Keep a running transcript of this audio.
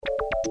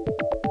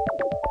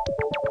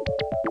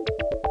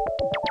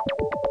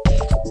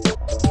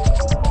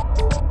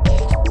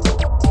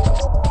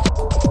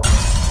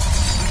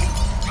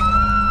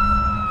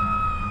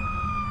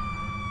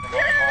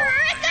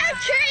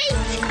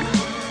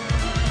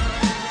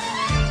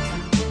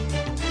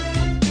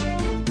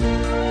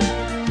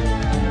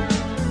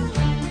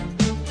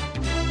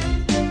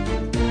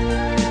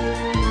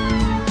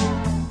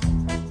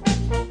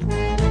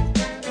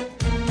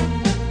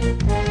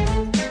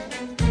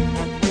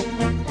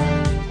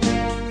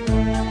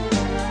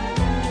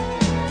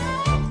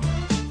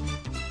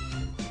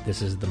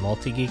This is the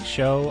Multi-Geek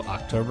Show,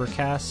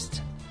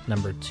 Octobercast,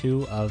 number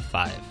 2 of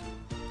 5.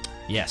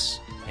 Yes,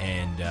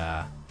 and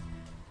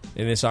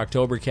in this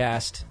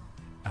Octobercast,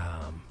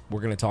 we're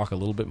going to talk a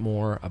little bit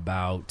more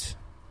about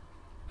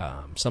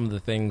some of the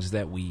things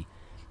that we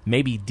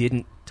maybe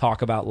didn't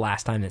talk about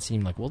last time that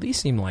seemed like, well, these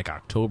seem like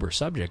October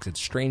subjects.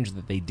 It's strange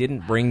that they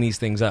didn't bring these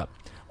things up.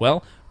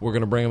 Well, we're going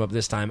to bring them up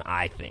this time,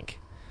 I think.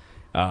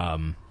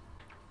 The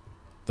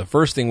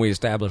first thing we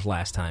established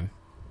last time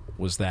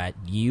was that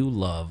you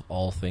love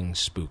all things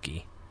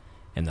spooky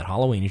and that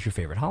Halloween is your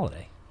favorite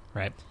holiday.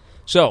 Right.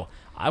 So,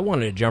 I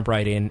wanted to jump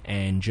right in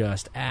and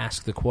just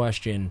ask the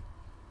question,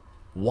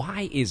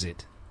 why is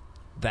it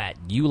that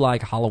you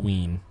like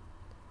Halloween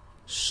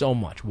so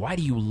much? Why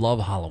do you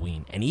love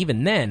Halloween? And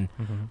even then,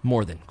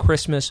 more than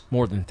Christmas,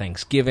 more than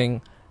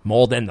Thanksgiving,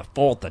 more than the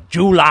 4th of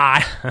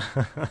July.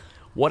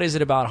 What is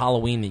it about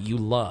Halloween that you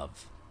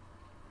love?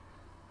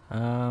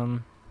 I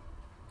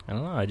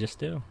don't know. I just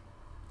do.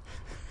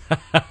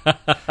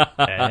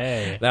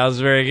 Hey. That was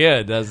very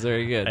good. That was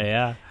very good.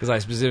 Yeah. Because I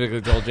specifically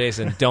told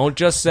Jason, don't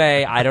just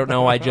say, I don't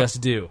know, I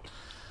just do.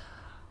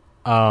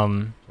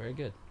 Very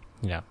good.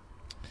 Yeah.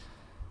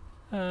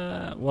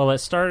 Well, it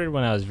started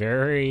when I was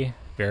very,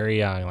 very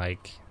young,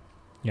 like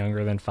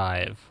younger than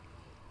 5.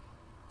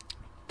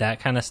 That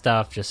kind of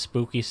stuff, just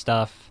spooky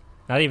stuff,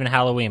 not even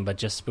Halloween, but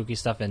just spooky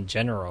stuff in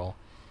general,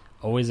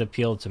 always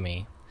appealed to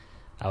me.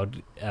 I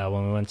would,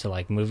 when we went to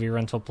like movie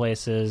rental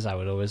places, I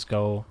would always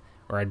go,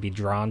 or I'd be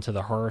drawn to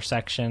the horror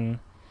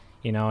section,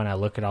 and I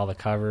look at all the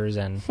covers.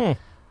 And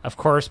of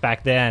course,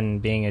 back then,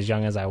 being as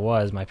young as I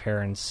was, my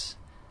parents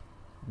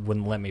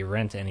wouldn't let me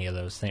rent any of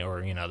those things,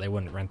 or, they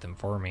wouldn't rent them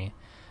for me.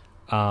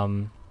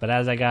 But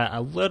as I got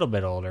a little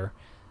bit older,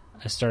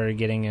 I started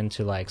getting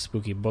into like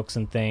spooky books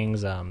and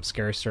things.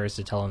 Scary Stories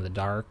to Tell in the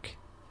Dark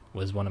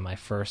was one of my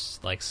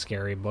first like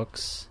scary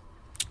books.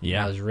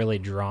 Yeah. I was really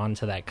drawn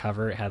to that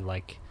cover. It had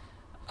like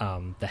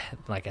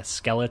like a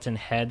skeleton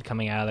head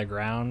coming out of the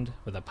ground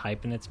with a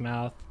pipe in its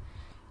mouth,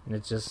 and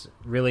it just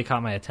really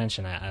caught my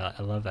attention.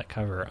 I love that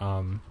cover.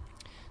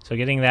 So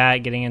getting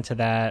into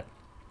that,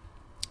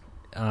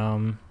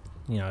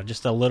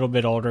 just a little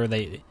bit older,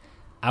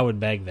 I would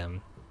beg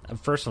them.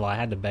 First of all, I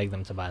had to beg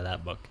them to buy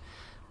that book,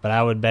 but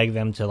I would beg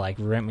them to like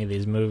rent me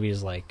these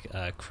movies like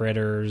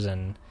Critters,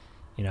 and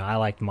I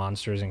liked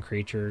Monsters and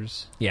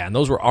Creatures. Yeah, and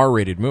those were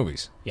R-rated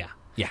movies. Yeah.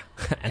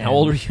 And how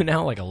old are you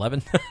now? Like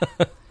 11?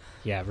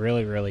 Yeah,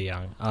 really, really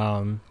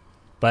young.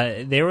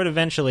 But they would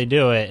eventually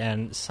do it,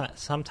 and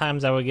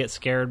sometimes I would get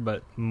scared,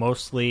 but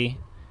mostly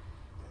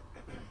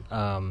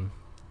I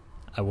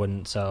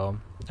wouldn't. So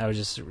I would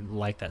just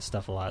like that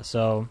stuff a lot.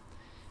 So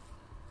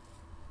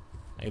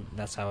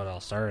that's how it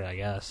all started, I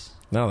guess.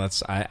 No,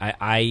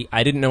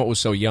 I didn't know it was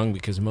so young,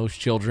 because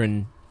most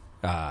children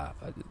are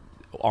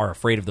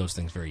afraid of those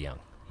things very young.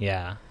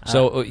 Yeah.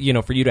 So,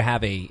 for you to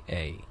have a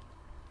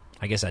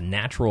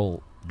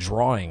natural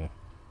drawing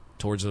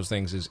towards those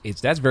things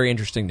that's very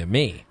interesting to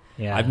me.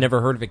 Yeah. I've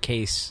never heard of a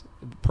case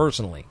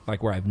personally,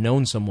 like where I've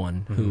known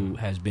someone who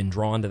has been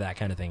drawn to that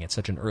kind of thing at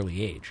such an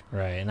early age.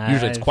 Right. And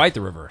usually it's quite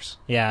the reverse.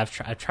 Yeah,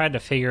 I've tried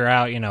to figure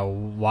out,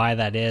 why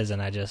that is,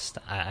 and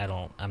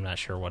I'm not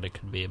sure what it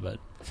could be, but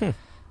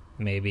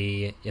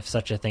maybe if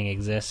such a thing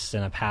exists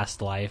in a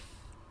past life,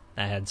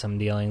 I had some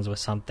dealings with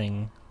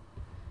something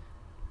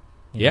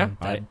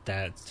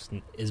that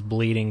is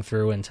bleeding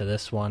through into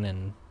this one,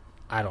 and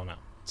I don't know.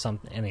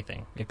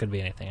 Anything. It could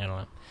be anything. I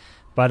don't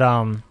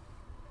know.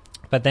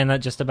 But then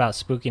just about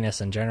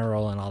spookiness in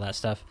general and all that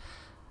stuff,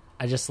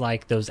 I just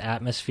like those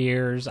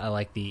atmospheres. I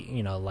like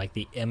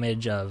the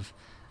image of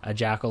a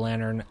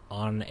jack-o'-lantern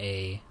on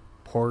a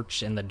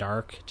porch in the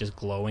dark, just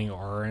glowing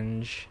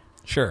orange.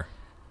 Sure.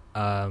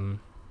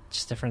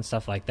 Just different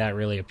stuff like that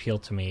really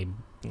appealed to me.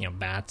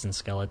 Bats and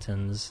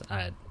skeletons.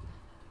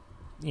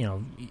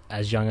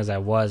 As young as I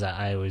was,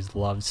 I always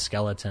loved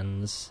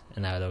skeletons,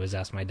 and I would always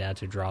ask my dad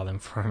to draw them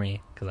for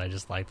me because I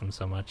just liked them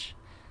so much.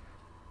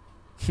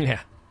 Yeah,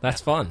 that's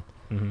fun.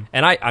 Mm-hmm.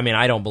 And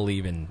I don't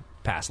believe in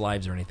past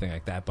lives or anything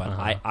like that, but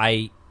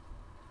I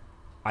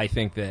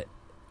think that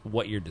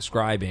what you're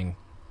describing,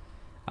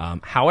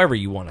 however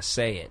you want to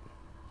say it,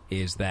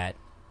 is that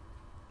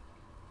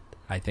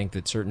I think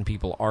that certain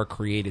people are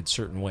created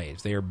certain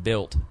ways. They are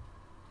built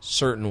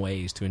certain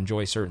ways to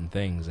enjoy certain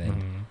things,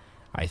 and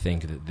I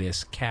think that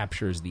this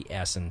captures the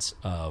essence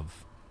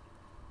of,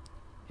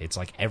 it's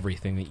like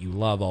everything that you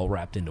love all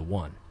wrapped into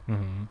one.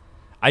 Mm-hmm.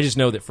 I just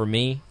know that for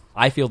me,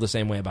 I feel the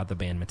same way about the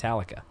band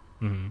Metallica.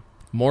 Mm-hmm.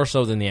 More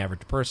so than the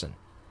average person.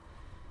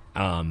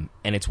 And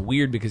it's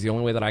weird because the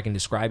only way that I can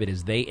describe it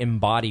is they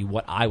embody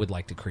what I would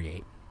like to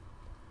create.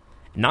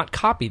 Not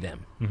copy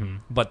them,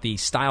 but the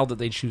style that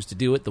they choose to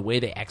do it, the way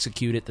they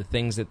execute it, the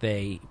things that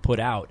they put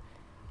out,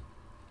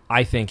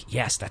 I think,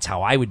 yes, that's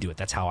how I would do it.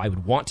 That's how I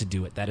would want to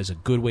do it. That is a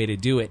good way to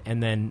do it.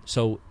 And then,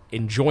 so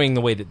enjoying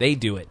the way that they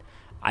do it,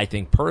 I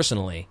think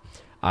personally,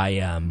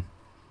 I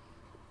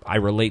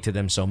relate to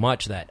them so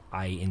much that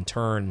I, in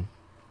turn,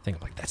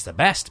 think, like, that's the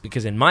best.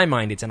 Because in my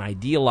mind, it's an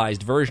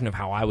idealized version of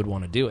how I would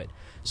want to do it.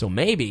 So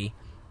maybe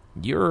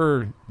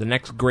you're the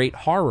next great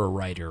horror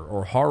writer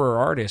or horror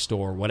artist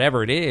or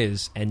whatever it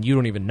is, and you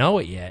don't even know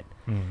it yet.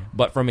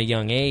 But from a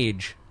young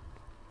age,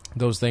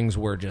 those things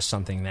were just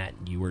something that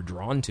you were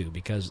drawn to,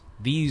 because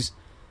these,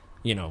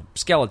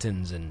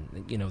 skeletons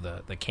and,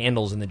 the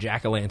candles and the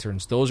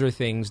jack-o'-lanterns, those are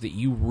things that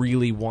you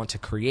really want to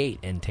create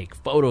and take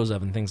photos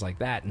of and things like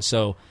that. And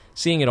so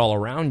seeing it all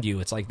around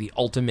you, it's like the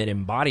ultimate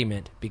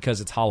embodiment,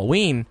 because it's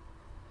Halloween.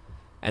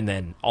 And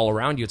then all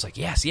around you, it's like,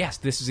 yes,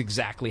 this is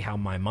exactly how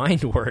my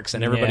mind works,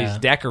 and everybody's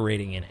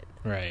decorating in it.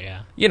 Right,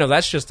 yeah.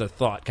 That's just a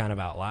thought kind of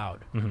out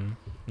loud. Mm-hmm.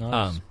 No,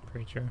 that's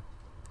pretty true.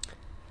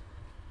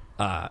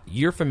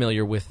 You're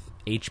familiar with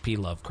H.P.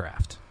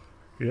 Lovecraft.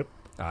 Yep.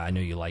 I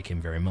know you like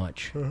him very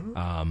much.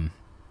 Mm-hmm.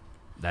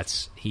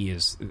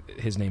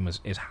 His name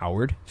is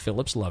Howard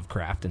Phillips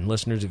Lovecraft. And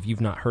listeners, if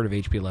you've not heard of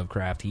H.P.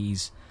 Lovecraft,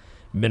 he's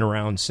been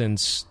around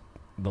since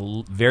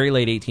the very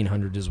late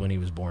 1800s is when he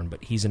was born.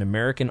 But he's an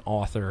American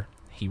author.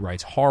 He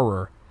writes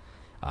horror,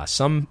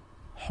 some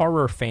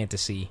horror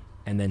fantasy,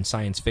 and then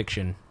science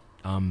fiction.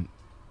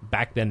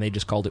 Back then, they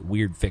just called it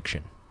weird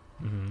fiction.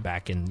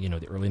 Back in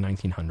the early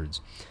 1900s,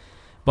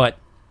 but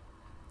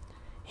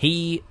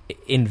he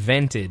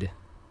invented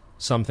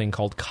something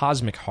called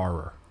cosmic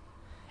horror,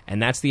 and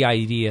that's the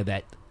idea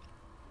that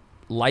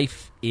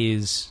life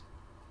is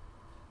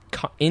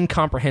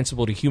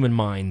incomprehensible to human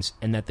minds,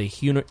 and that the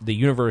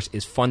universe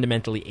is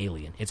fundamentally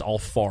alien. It's all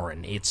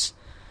foreign. It's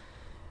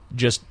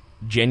just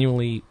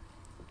genuinely,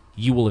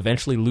 you will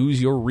eventually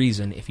lose your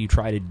reason if you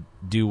try to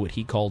do what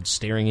he called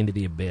staring into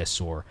the abyss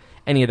or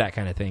any of that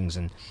kind of things.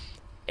 And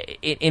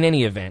in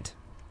any event,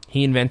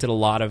 he invented a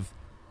lot of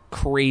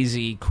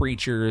crazy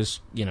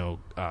creatures,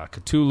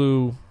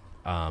 Cthulhu,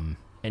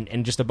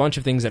 and just a bunch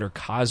of things that are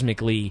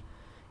cosmically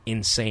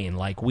insane.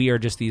 Like, we are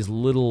just these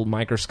little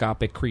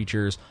microscopic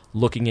creatures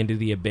looking into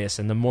the abyss,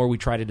 and the more we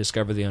try to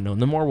discover the unknown,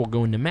 the more we'll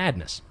go into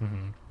madness.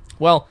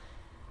 Well,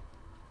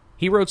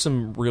 he wrote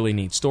some really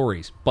neat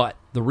stories, but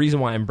the reason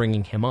why I'm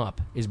bringing him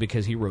up is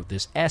because he wrote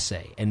this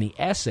essay, and the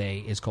essay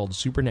is called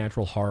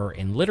Supernatural Horror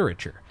in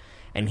Literature.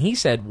 And he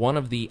said one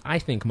of the, I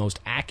think, most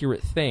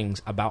accurate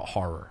things about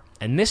horror.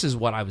 And this is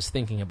what I was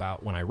thinking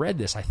about when I read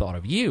this. I thought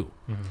of you.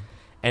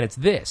 And it's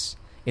this.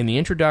 In the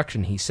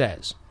introduction, he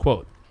says,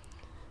 quote,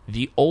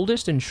 "The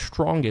oldest and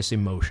strongest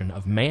emotion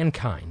of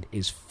mankind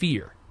is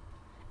fear,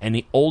 and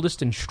the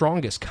oldest and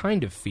strongest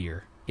kind of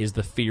fear is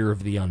the fear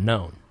of the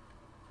unknown."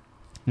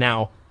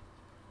 Now,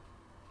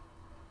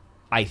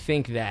 I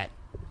think that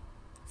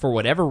for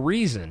whatever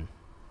reason,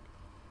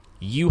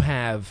 you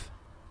have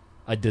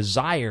a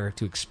desire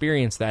to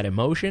experience that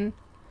emotion,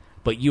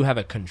 but you have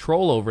a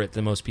control over it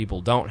that most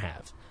people don't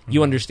have.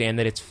 You understand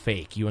that it's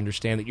fake. You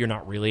understand that you're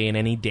not really in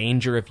any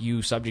danger if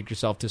you subject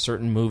yourself to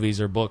certain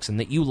movies or books, and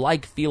that you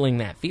like feeling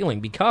that feeling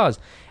because,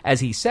 as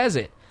he says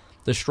it,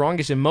 the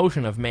strongest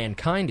emotion of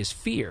mankind is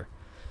fear.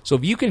 So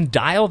if you can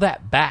dial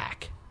that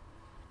back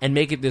and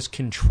make it this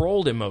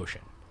controlled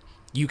emotion,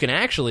 you can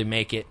actually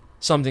make it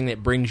something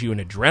that brings you an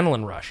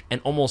adrenaline rush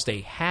and almost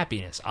a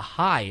happiness, a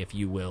high, if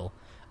you will,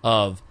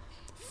 of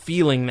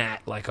feeling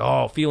that,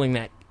 feeling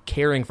that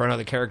caring for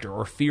another character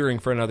or fearing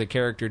for another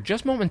character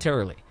just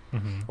momentarily,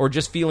 or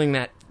just feeling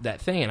that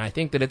thing. And I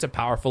think that it's a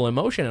powerful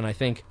emotion, and I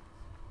think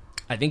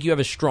you have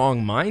a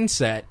strong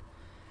mindset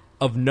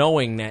of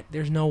knowing that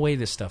there's no way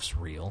this stuff's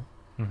real.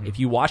 If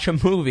you watch a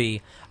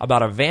movie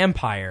about a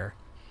vampire,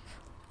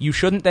 you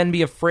shouldn't then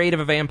be afraid of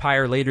a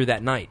vampire later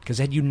that night, because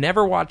had you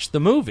never watched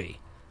the movie,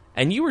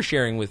 and you were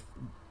sharing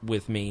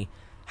with me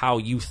how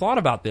you thought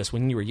about this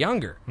when you were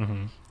younger.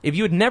 If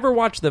you had never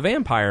watched the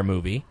vampire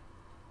movie,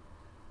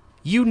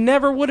 you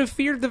never would have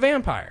feared the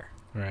vampire.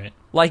 Right.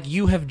 Like,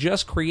 you have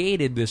just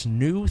created this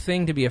new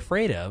thing to be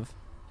afraid of,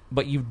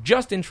 but you've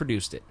just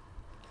introduced it.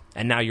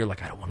 And now you're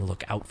like, I don't want to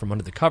look out from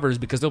under the covers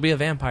because there'll be a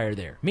vampire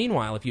there.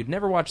 Meanwhile, if you'd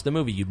never watched the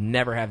movie, you'd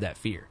never have that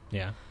fear.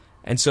 Yeah.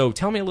 And so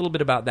tell me a little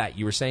bit about that.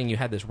 You were saying you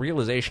had this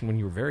realization when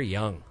you were very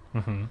young.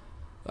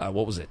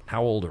 What was it?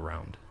 How old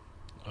around?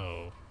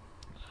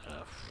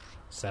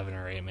 7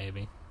 or 8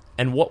 maybe.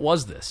 And what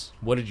was this?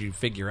 What did you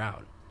figure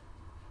out?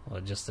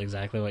 Well, just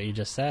exactly what you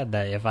just said,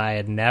 that if I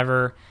had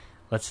never,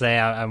 let's say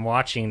I'm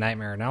watching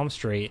Nightmare on Elm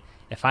Street,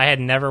 if I had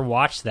never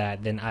watched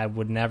that, then I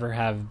would never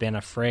have been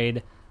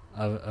afraid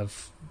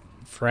of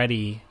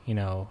Freddy,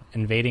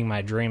 invading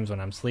my dreams when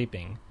I'm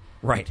sleeping.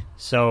 Right.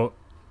 So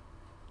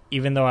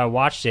even though I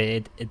watched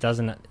it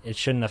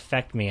shouldn't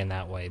affect me in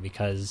that way,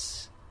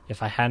 because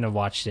if I hadn't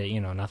watched it,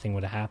 nothing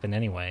would have happened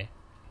anyway.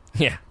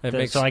 Yeah.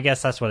 So I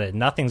guess that's what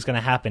nothing's going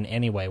to happen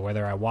anyway,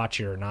 whether I watch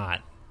it or not.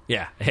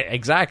 Yeah,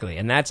 exactly.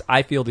 And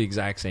I feel the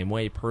exact same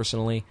way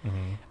personally.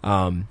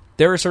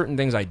 There are certain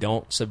things I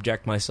don't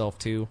subject myself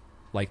to,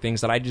 like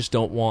things that I just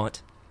don't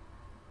want.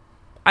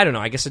 I don't know,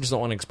 I guess I just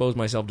don't want to expose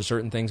myself to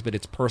certain things, but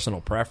it's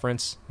personal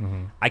preference.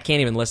 I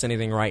can't even list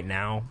anything right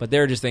now, but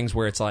there are just things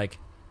where it's like,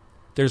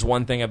 there's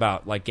one thing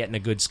about like getting a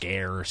good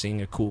scare or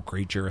seeing a cool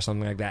creature or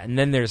something like that, and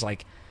then there's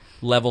like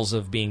levels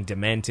of being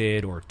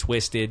demented or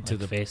twisted, like to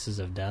the Faces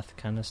of Death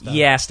kind of stuff.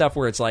 Yeah, stuff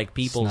where it's like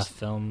people's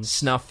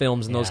snuff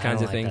films and those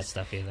kinds of things. That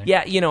stuff either.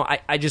 Yeah,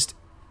 I just,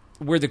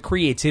 where the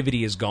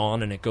creativity is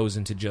gone and it goes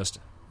into just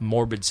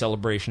morbid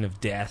celebration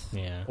of death,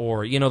 Yeah.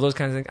 or those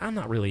kinds of things. I'm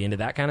not really into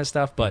that kind of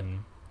stuff, but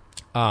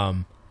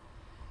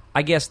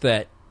I guess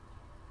that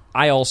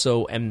I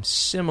also am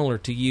similar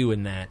to you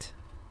in that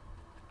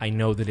I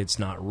know that it's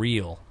not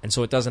real, and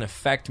so it doesn't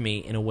affect me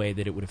in a way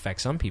that it would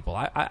affect some people.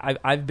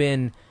 I've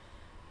been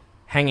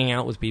hanging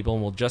out with people,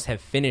 and we'll just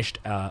have finished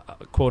a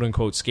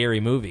quote-unquote scary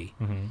movie,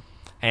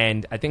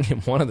 and I think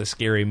in one of the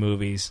scary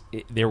movies,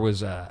 it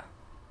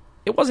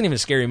wasn't even a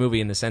scary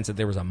movie in the sense that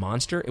there was a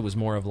monster. It was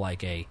more of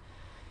like a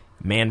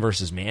man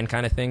versus man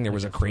kind of thing. There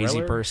was a crazy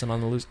thriller? person on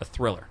the loose, a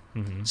thriller,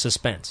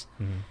 suspense.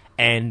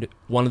 And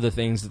one of the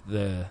things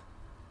that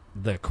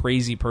the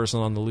crazy person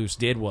on the loose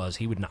did was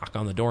he would knock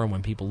on the door, and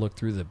when people looked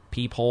through the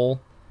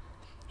peephole,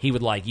 he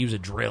would like use a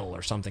drill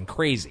or something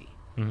crazy.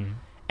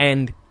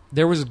 And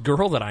there was a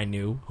girl that I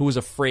knew who was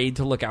afraid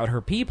to look out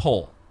her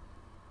peephole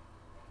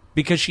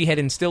because she had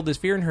instilled this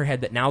fear in her head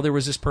that now there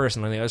was this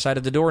person on the other side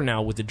of the door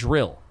now with a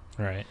drill.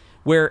 Right.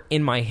 Where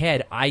in my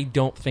head, I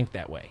don't think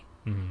that way.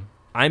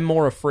 I'm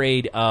more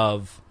afraid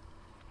of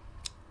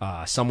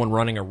someone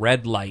running a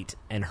red light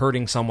and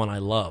hurting someone I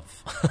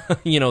love.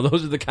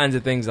 Those are the kinds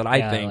of things that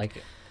I think.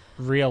 Like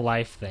real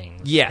life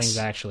things. Yes. Things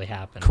that actually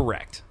happen.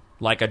 Correct.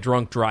 Like a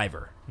drunk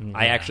driver.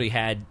 I Yeah. actually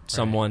had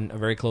someone, a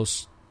very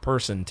close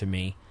person to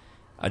me,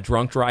 a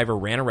drunk driver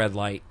ran a red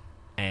light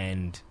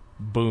and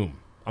boom.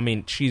 I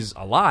mean, she's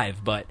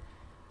alive, but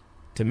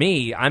to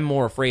me, I'm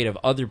more afraid of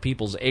other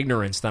people's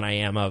ignorance than I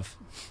am of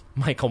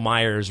Michael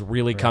Myers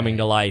really coming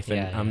to life,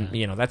 and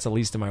that's the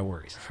least of my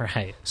worries.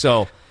 Right.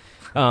 So,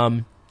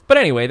 but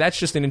anyway, that's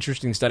just an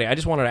interesting study. I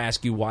just wanted to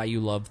ask you why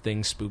you love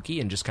things spooky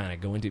and just kind of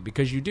go into it,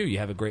 because you do. You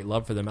have a great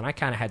love for them, and I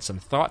kind of had some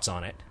thoughts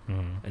on it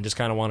and just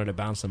kind of wanted to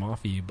bounce them off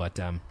of you. But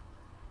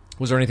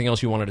was there anything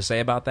else you wanted to say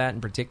about that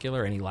in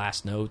particular? Any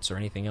last notes or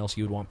anything else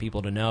you would want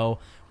people to know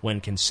when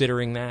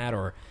considering that?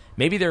 Or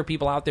maybe there are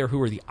people out there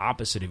who are the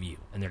opposite of you,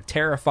 and they're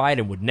terrified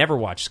and would never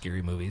watch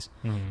scary movies.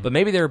 But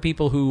maybe there are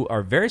people who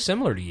are very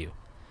similar to you.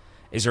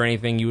 Is there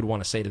anything you would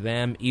want to say to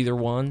them? Either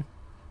one?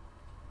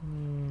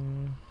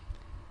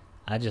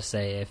 I just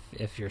say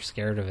if you're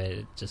scared of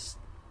it, just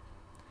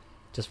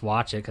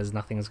watch it, because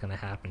nothing's going to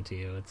happen to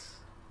you.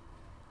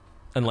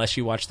 Unless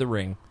you watch The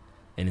Ring,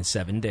 and in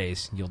 7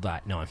 days you'll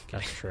die. No,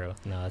 That's true.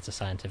 No, it's a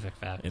scientific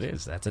fact. it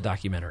is. That's a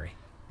documentary.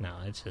 No,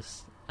 it's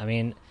just, I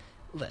mean,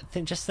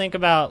 just think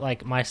about,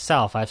 like,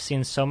 myself. I've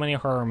seen so many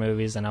horror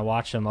movies, and I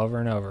watch them over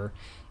and over,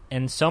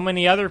 and so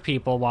many other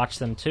people watch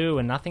them too,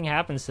 and nothing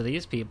happens to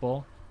these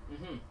people.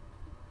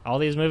 All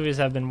these movies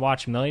have been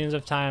watched millions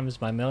of times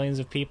by millions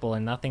of people,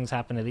 and nothing's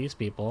happened to these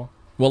people.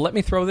 Well, let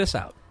me throw this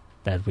out.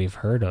 That we've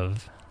heard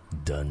of.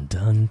 Dun,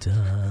 dun,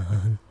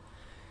 dun.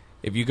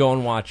 If you go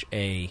and watch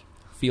a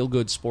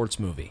feel-good sports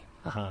movie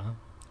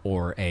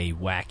or a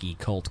wacky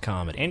cult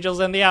comedy, Angels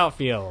in the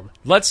Outfield.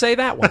 let's say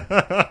that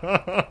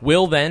one,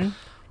 will then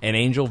an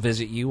angel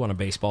visit you on a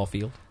baseball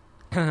field?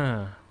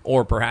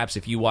 Or perhaps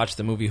if you watch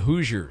the movie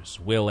Hoosiers,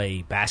 will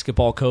a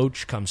basketball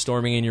coach come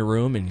storming in your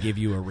room and give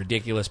you a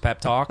ridiculous pep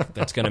talk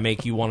that's going to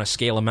make you want to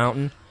scale a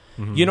mountain?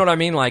 You know what I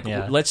mean? Like,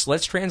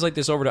 let's translate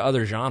this over to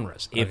other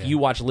genres. If you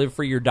watch Live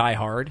Free or Die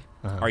Hard,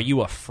 are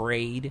you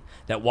afraid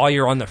that while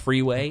you're on the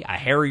freeway, a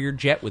Harrier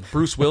jet with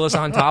Bruce Willis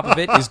on top of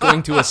it is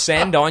going to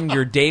ascend on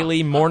your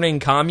daily morning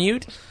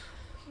commute?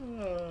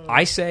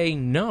 I say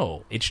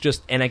no. It's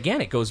just, and again,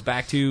 it goes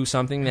back to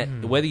something that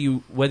whether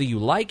you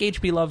like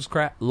H.P.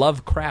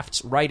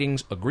 Lovecraft's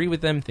writings, agree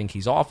with them, think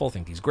he's awful,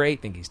 think he's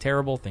great, think he's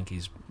terrible, think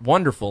he's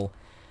wonderful,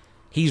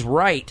 he's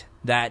right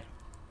that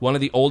one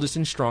of the oldest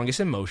and strongest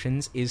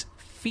emotions is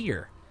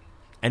fear.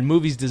 And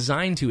movies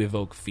designed to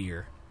evoke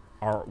fear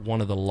are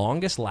one of the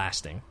longest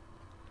lasting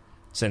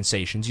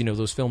sensations. You know,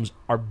 those films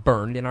are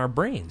burned in our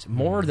brains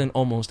more than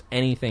almost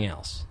anything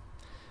else.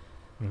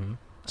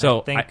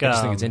 So I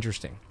just think it's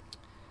interesting.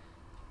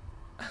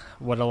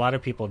 What a lot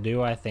of people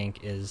do, I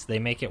think, is they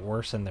make it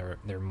worse in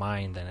their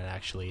mind than it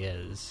actually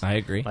is. I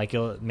agree. Like,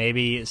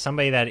 maybe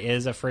somebody that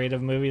is afraid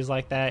of movies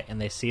like that, and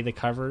they see the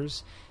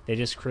covers, they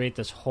just create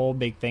this whole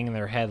big thing in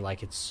their head,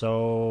 like it's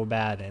so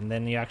bad. And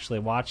then you actually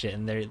watch it,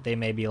 and they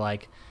may be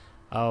like,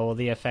 "Oh, well,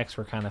 the effects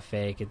were kind of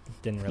fake. It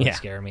didn't really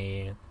scare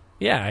me."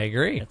 Yeah, I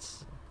agree.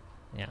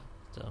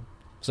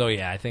 So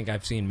yeah, I think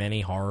I've seen many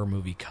horror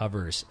movie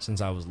covers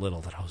since I was little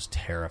that I was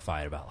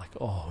terrified about. Like,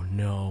 oh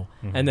no!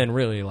 And then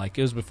really, like,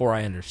 it was before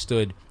I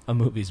understood a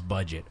movie's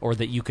budget, or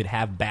that you could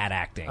have bad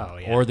acting,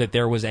 or that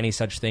there was any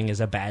such thing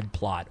as a bad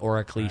plot or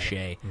a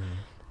cliche. Right.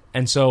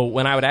 And so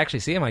when I would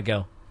actually see them, I'd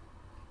go,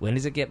 "When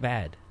does it get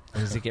bad?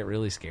 When does it get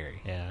really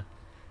scary?" Yeah.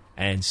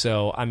 And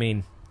so, I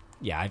mean,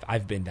 yeah,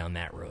 I've been down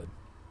that road.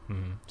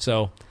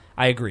 So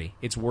I agree.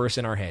 It's worse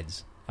in our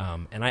heads.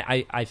 And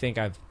I think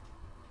I've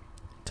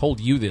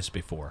told you this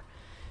before,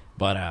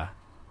 but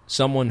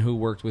someone who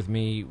worked with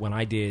me when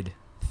I did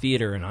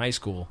theater in high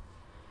school,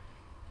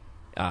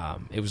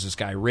 it was this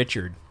guy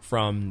Richard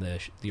from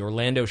the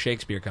Orlando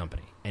Shakespeare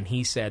Company, and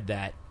he said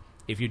that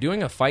if you're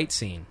doing a fight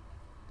scene,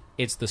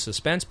 it's the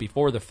suspense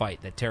before the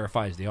fight that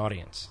terrifies the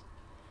audience,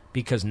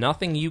 because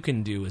nothing you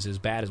can do is as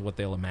bad as what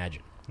they'll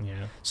imagine.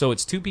 Yeah. So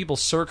it's two people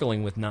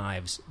circling with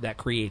knives that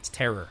creates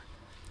terror.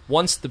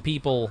 Once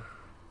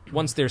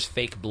there's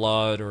fake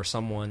blood or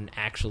someone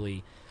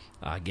actually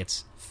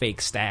gets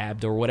fake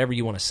stabbed or whatever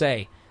you want to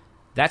say,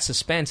 that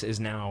suspense has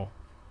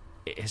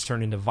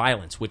turned into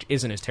violence, which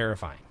isn't as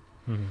terrifying.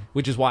 Mm-hmm.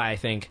 Which is why I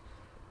think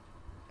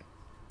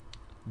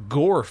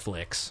gore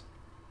flicks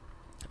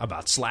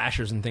about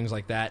slashers and things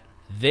like that,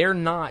 they're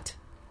not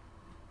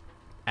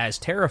as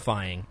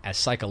terrifying as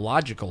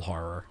psychological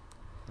horror.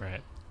 Right.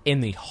 On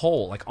the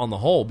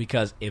whole,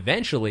 because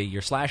eventually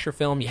your slasher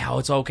film,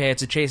 it's okay,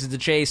 it's a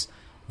chase,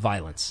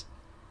 violence.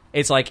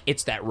 It's like,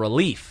 it's that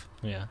relief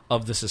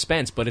of the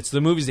suspense, but it's the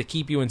movies that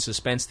keep you in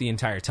suspense the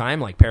entire time,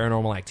 like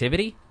Paranormal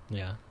Activity.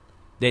 Yeah.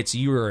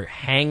 You're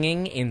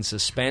hanging in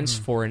suspense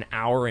for an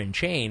hour and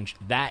change.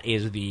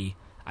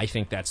 I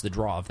think that's the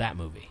draw of that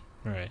movie.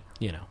 Right.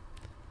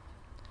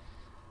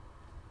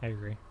 I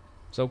agree.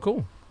 So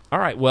cool. All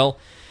right, well,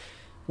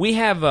 we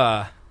have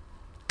a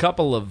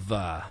couple of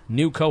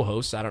new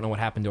co-hosts. I don't know what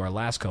happened to our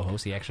last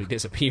co-host. He actually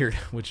disappeared,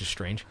 which is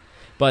strange.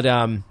 But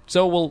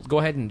so we'll go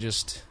ahead and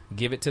just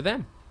give it to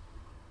them.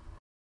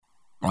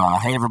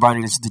 Hey,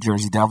 everybody, this is the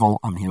Jersey Devil.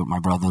 I'm here with my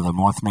brother, the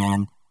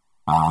Mothman.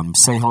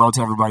 Say hello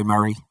to everybody,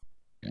 Murray.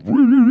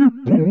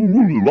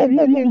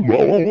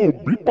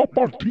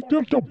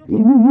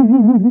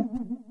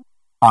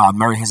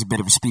 Murray has a bit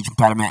of a speech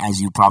impediment, as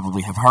you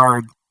probably have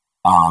heard.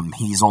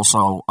 He's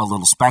also a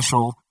little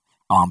special,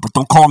 but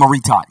don't call him a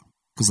retard,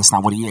 because that's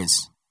not what he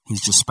is.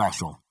 He's just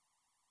special.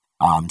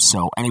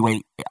 So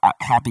anyway,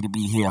 happy to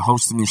be here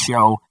hosting the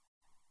show.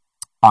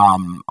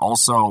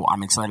 Also,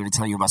 I'm excited to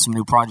tell you about some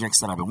new projects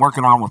that I've been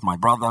working on with my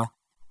brother.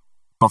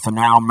 But for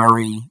now,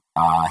 Murray,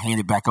 hand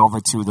it back over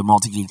to the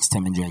Multi-Geeks,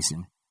 Tim and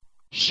Jason.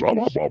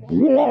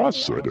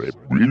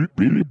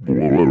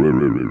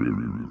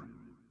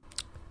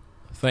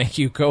 Thank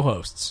you,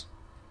 co-hosts.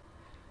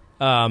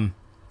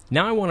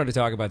 Now I wanted to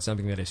talk about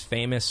something that is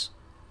famous.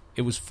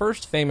 It was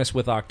first famous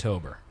with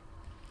October.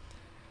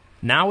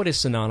 Now it is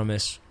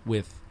synonymous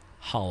with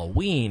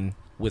Halloween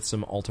with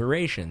some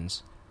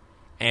alterations.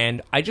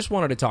 And I just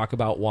wanted to talk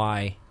about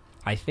why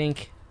I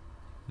think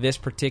this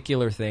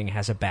particular thing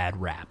has a bad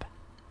rap.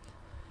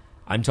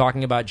 I'm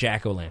talking about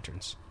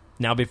jack-o'-lanterns.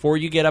 Now, before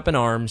you get up in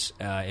arms,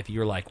 if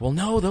you're like, well,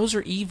 no, those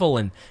are evil,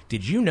 and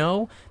did you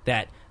know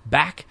that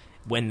back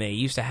when they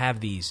used to have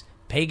these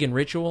pagan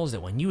rituals,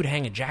 that when you would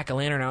hang a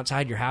jack-o'-lantern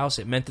outside your house,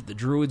 it meant that the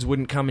druids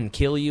wouldn't come and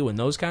kill you and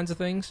those kinds of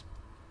things?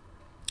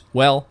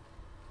 Well,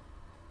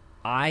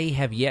 I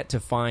have yet to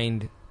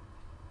find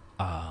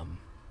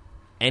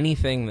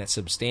anything that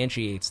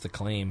substantiates the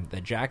claim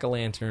that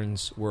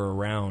jack-o'-lanterns were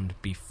around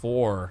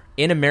before,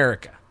 in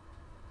America,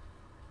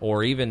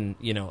 or even,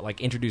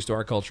 introduced to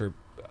our culture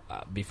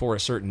before a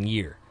certain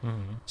year.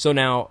 Mm-hmm. So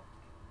now,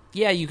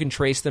 you can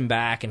trace them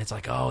back, and it's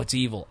like, oh, it's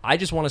evil. I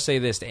just want to say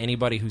this to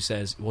anybody who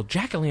says, well,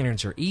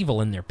 jack-o'-lanterns are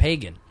evil and they're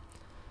pagan.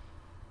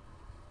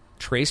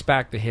 Trace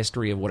back the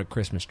history of what a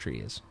Christmas tree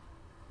is.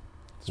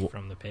 It's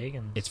from the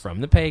pagans. It's from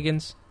the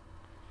pagans.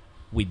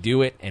 We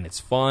do it, and it's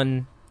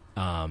fun.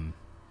 And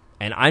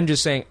I'm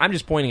just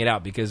pointing it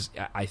out because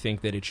I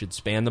think that it should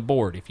span the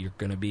board. If you're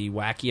going to be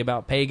wacky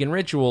about pagan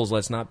rituals,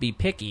 let's not be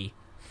picky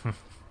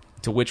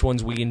to which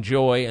ones we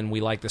enjoy and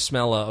we like the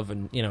smell of,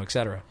 and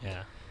etc.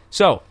 Yeah.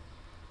 So,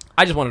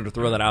 I just wanted to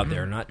throw that out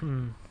there, not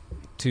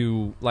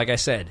to, like I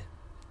said,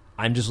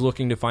 I'm just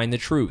looking to find the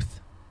truth.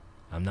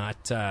 I'm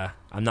not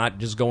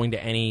just going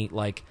to any,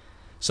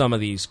 some of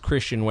these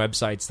Christian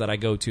websites that I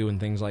go to and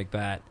things like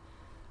that.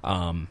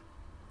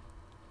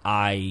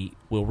 I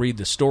will read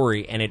the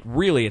story, and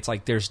it's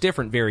like there's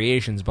different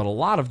variations, but a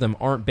lot of them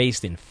aren't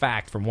based in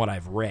fact from what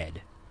I've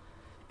read.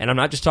 And I'm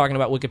not just talking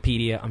about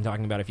Wikipedia. I'm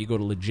talking about if you go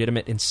to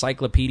legitimate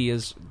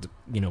encyclopedias,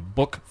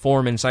 book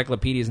form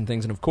encyclopedias and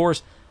things. And of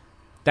course,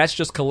 that's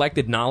just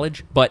collected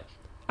knowledge, but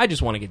I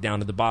just want to get down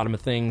to the bottom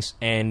of things.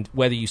 And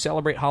whether you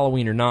celebrate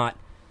Halloween or not,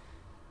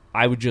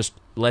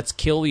 let's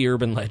kill the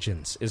urban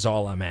legends is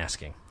all I'm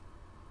asking.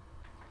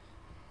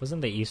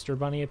 Wasn't the Easter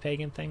Bunny a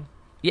pagan thing?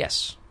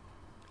 Yes.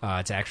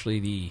 It's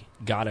actually the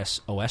goddess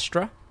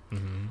Oestra,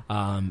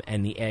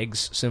 and the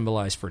eggs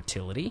symbolize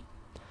fertility.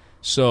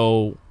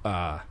 So,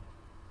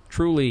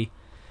 truly,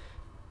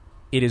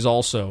 it is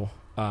also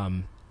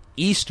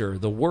Easter,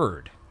 the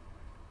word,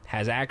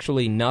 has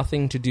actually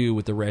nothing to do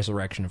with the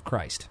resurrection of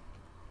Christ.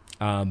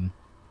 And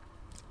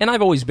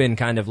I've always been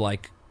kind of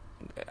like,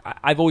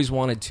 I've always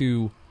wanted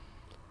to,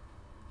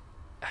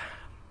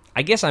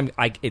 I guess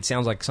it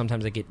sounds like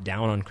sometimes I get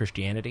down on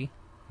Christianity.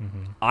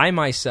 Mm-hmm. I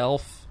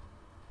myself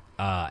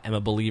am a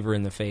believer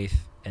in the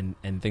faith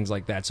and things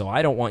like that, so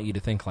I don't want you to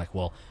think like,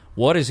 well,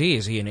 what is he?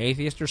 Is he an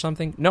atheist or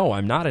something? No,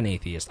 I'm not an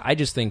atheist. I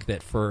just think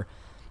that for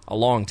a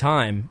long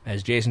time,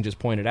 as Jason just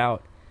pointed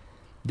out,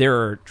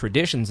 there are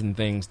traditions and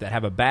things that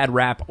have a bad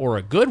rap or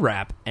a good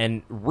rap,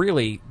 and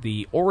really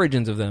the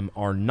origins of them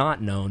are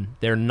not known.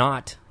 They're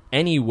not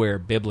anywhere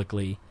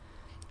biblically.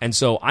 And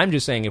so I'm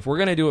just saying, if we're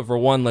going to do it for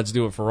one, let's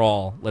do it for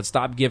all. Let's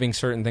stop giving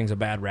certain things a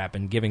bad rap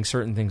and giving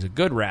certain things a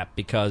good rap,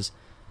 because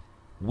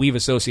we've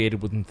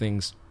associated with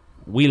things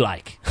we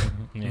like.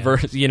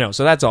 Yeah.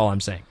 So that's all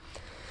I'm saying.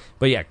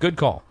 But yeah, good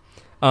call.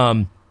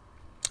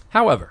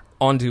 However,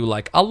 on to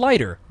like a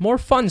lighter, more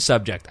fun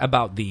subject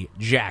about the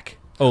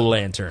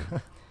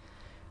Jack-o'-lantern.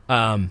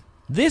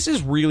 This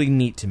is really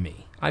neat to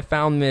me. I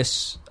found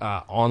this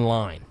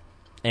online,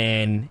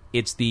 and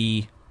it's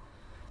the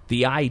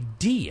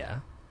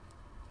idea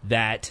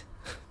that,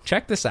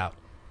 check this out,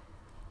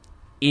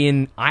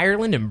 in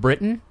Ireland and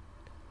Britain,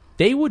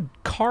 they would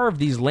carve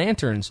these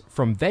lanterns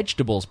from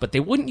vegetables, but they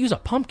wouldn't use a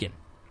pumpkin.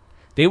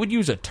 They would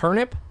use a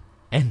turnip,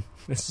 and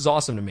this is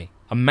awesome to me,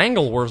 a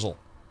mangel-wurzel.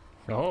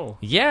 Oh.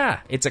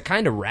 Yeah, it's a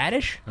kind of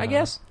radish, I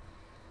guess.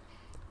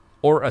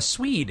 Or a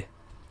swede.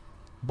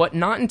 But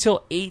not until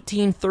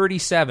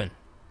 1837.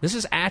 This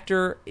is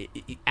after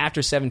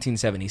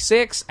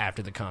 1776,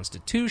 after the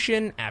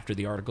Constitution, after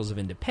the Articles of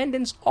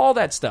Independence, all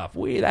that stuff.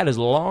 That is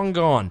long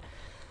gone.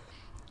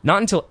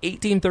 Not until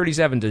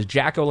 1837 does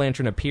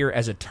jack-o'-lantern appear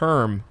as a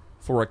term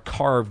for a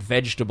carved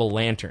vegetable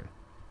lantern.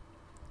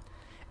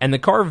 And the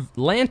carved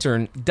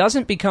lantern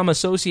doesn't become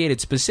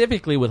associated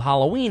specifically with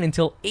Halloween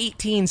until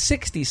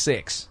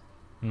 1866.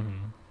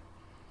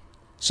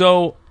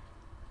 So,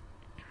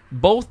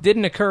 both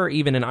didn't occur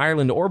even in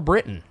Ireland or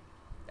Britain,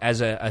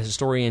 as a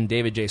historian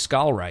David J.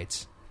 Schall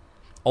writes.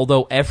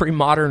 Although every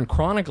modern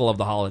chronicle of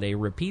the holiday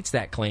repeats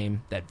that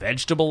claim that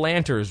vegetable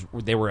lanterns,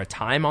 they were a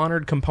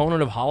time-honored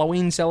component of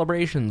Halloween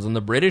celebrations in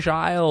the British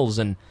Isles,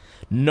 and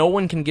no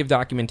one can give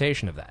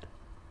documentation of that.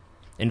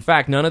 In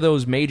fact, none of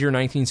those major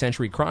 19th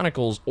century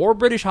chronicles or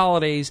British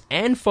holidays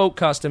and folk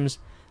customs,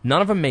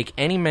 none of them make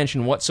any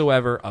mention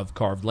whatsoever of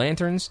carved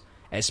lanterns,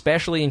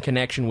 especially in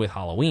connection with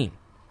Halloween.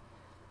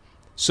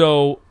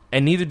 So,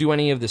 and neither do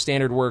any of the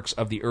standard works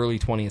of the early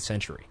 20th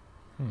century.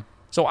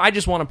 So I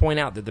just want to point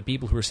out that the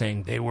people who are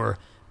saying they were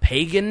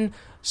pagan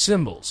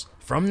symbols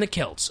from the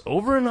Celts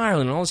over in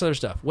Ireland and all this other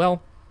stuff,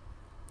 well,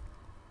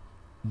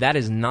 that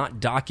is not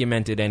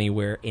documented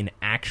anywhere in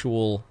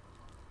actual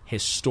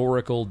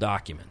historical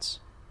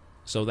documents.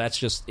 So that's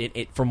just,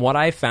 it from what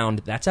I found,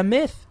 that's a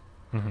myth.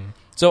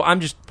 So I'm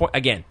just,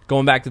 again,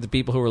 going back to the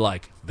people who were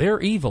like, they're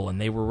evil and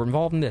they were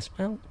involved in this.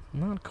 Well,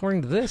 not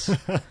according to this.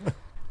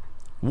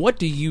 What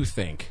do you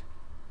think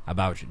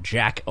about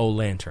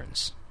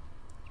jack-o'-lanterns?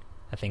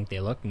 I think they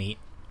look neat.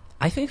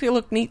 I think they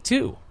look neat,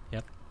 too.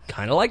 Yep.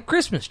 Kind of like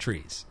Christmas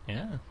trees.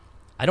 Yeah.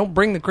 I don't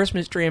bring the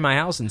Christmas tree in my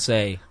house and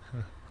say,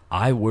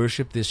 I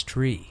worship this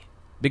tree.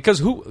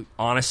 Because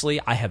honestly,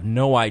 I have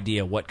no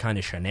idea what kind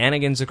of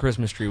shenanigans a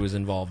Christmas tree was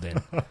involved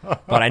in.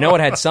 But I know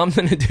it had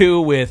something to do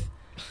with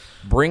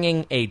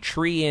bringing a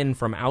tree in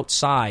from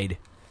outside,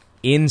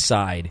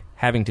 inside,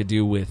 having to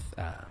do with,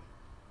 I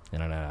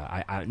don't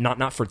know,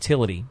 not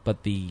fertility,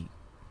 but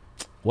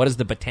what is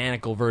the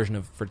botanical version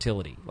of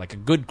fertility? Like a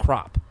good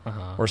crop,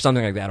 or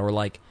something like that, or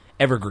like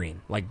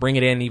evergreen. Like bring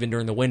it in even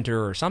during the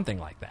winter or something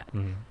like that.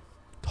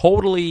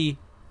 Totally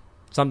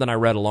something I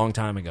read a long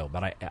time ago,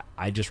 but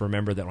I just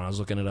remember that when I was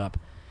looking it up,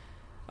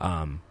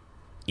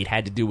 it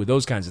had to do with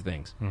those kinds of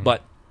things.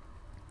 But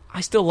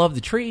I still love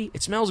the tree.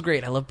 It smells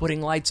great. I love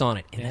putting lights on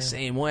it. In the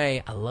same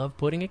way, I love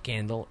putting a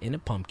candle in a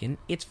pumpkin.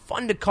 It's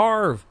fun to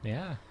carve.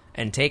 Yeah.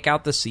 And take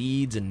out the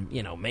seeds and,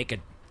 make a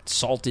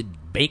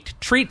salted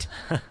baked treat.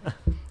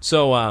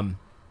 So,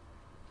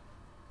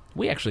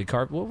 we actually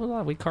carved,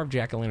 we carved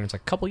jack-o'-lanterns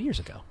like a couple years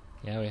ago.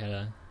 Yeah, we had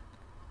a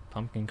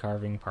pumpkin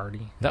carving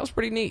party. That was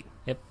pretty neat.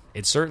 Yep.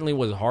 It certainly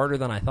was harder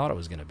than I thought it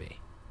was going to be.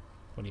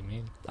 What do you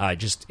mean?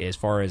 Just as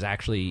far as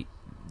actually,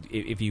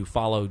 if you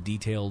follow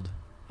detailed,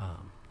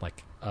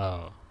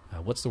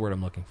 what's the word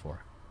I'm looking for?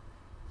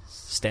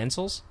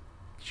 Stencils?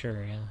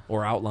 Sure, yeah.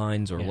 Or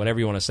outlines, or whatever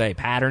you want to say,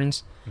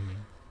 patterns.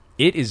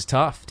 It is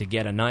tough to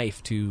get a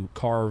knife to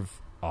carve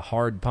a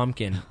hard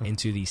pumpkin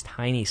into these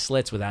tiny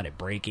slits without it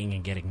breaking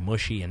and getting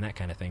mushy and that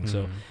kind of thing.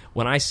 So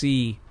when I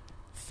see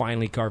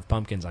finely carved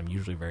pumpkins, I'm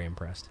usually very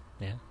impressed.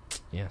 Yeah.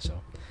 Yeah,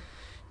 so.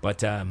 But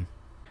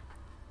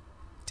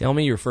tell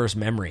me your first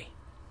memory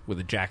with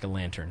a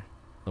jack-o'-lantern.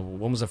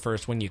 When was the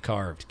first one you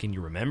carved? Can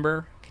you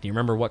remember? Can you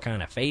remember what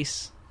kind of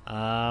face?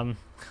 I'm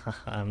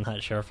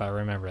not sure if I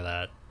remember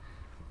that.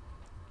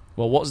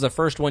 Well, what was the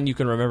first one you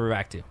can remember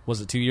back to? Was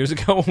it 2 years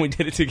ago when we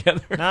did it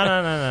together?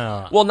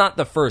 No. Well, not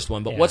the first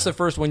one, but what's the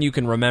first one you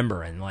can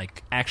remember and,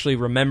 actually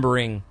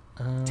remembering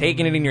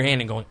taking it in your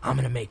hand and going, I'm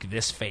going to make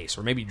this face,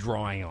 or maybe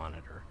drawing on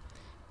it?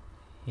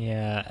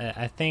 Yeah,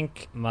 I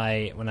think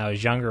when I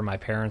was younger, my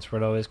parents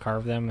would always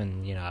carve them,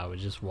 and, I would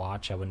just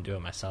watch. I wouldn't do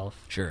it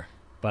myself. Sure.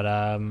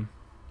 But,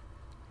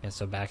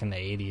 so back in the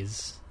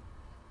 80s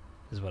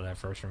is what I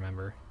first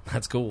remember.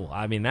 That's cool.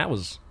 I mean, that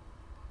was...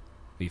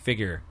 You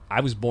figure,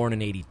 I was born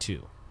in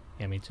 82.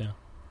 Yeah, me too.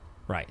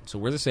 Right, so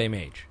we're the same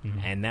age.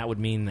 And that would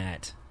mean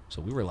that...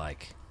 So we were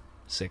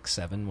 6,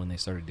 7 when they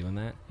started doing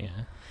that?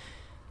 Yeah.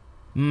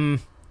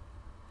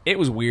 It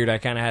was weird. I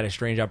kind of had a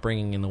strange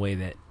upbringing in the way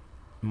that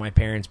my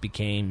parents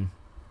became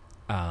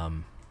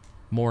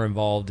more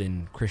involved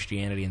in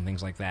Christianity and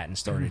things like that and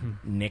started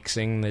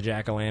nixing the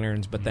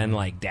jack-o'-lanterns. But then,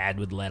 Dad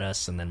would let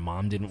us, and then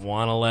Mom didn't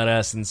want to let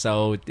us. And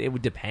so it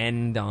would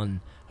depend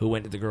on who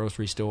went to the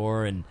grocery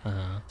store and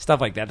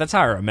stuff like that. That's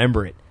how I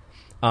remember it.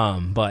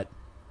 But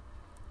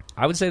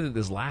I would say that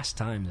this last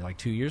time, like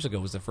 2 years ago,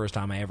 was the first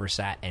time I ever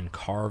sat and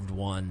carved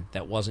one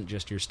that wasn't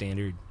just your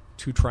standard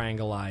 2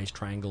 triangle eyes,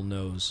 triangle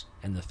nose,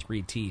 and the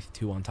 3 teeth,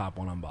 2 on top,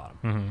 1 on bottom.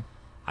 Mm-hmm.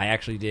 I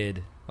actually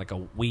did like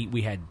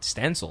we had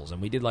stencils,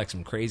 and we did like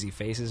some crazy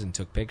faces and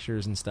took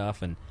pictures and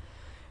stuff, and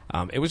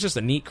it was just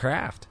a neat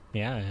craft.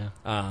 Yeah,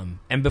 yeah.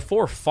 And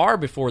far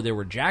before there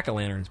were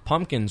jack-o'-lanterns,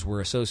 pumpkins were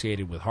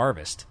associated with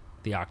harvest,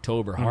 the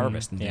October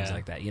harvest and things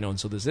like that. And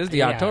so this is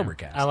the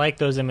Oktobercast. I like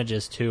those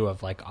images too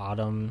of like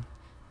autumn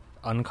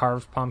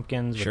uncarved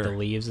pumpkins with the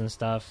leaves and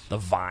stuff. The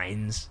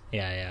vines.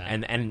 Yeah, yeah.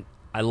 And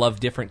I love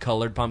different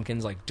colored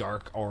pumpkins, like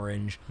dark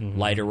orange,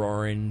 lighter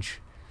orange.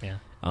 Yeah.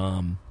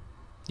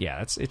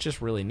 Yeah, it's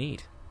just really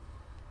neat.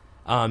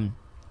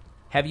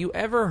 Have you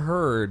ever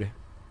heard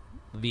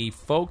the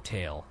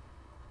folktale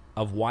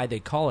of why they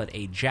call it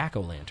a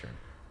jack-o'-lantern?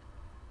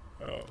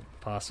 Oh,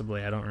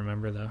 possibly. I don't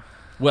remember though.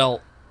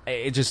 Well,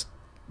 it just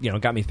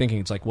got me thinking.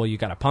 It's like, well, you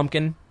got a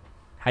pumpkin.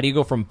 How do you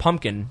go from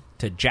pumpkin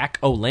to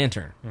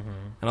jack-o'-lantern?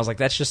 And I was like,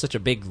 that's just such a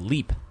big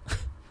leap.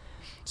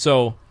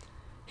 So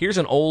here's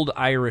an old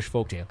Irish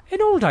folktale.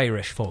 An old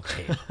Irish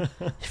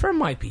folktale from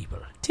my people.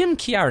 Tim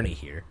Kearney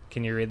here.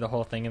 Can you read the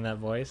whole thing in that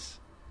voice?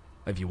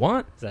 If you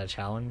want. Is that a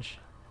challenge?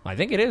 I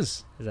think it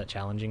is. Is that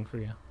challenging for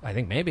you? I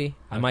think maybe.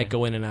 I might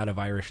go in and out of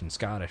Irish and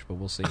Scottish, but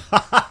we'll see.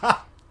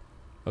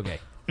 Okay.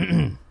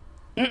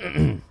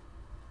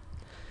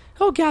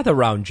 Oh, gather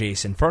round,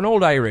 Jason, for an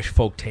old Irish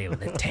folktale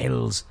that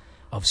tells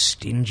of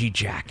Stingy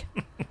Jack,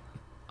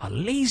 a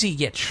lazy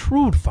yet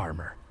shrewd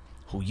farmer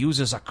who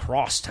uses a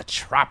cross to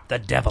trap the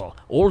devil,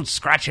 Old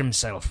Scratch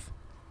himself.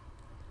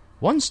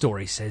 One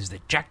story says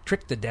that Jack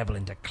tricked the devil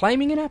into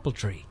climbing an apple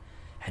tree,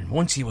 and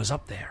once he was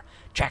up there,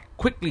 Jack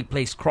quickly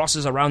placed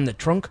crosses around the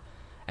trunk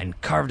and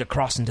carved a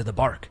cross into the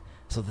bark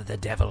so that the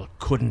devil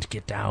couldn't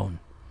get down.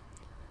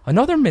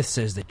 Another myth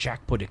says that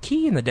Jack put a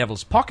key in the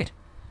devil's pocket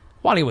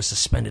while he was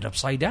suspended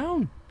upside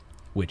down,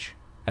 which,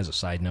 as a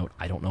side note,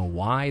 I don't know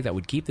why that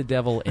would keep the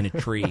devil in a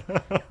tree,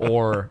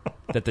 or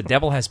that the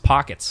devil has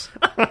pockets.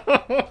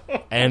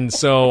 And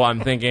so I'm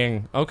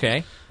thinking,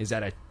 okay, is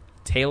that a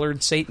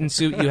tailored Satan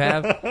suit you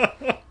have?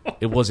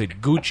 Was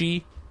it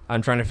Gucci?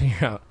 I'm trying to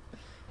figure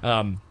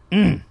out.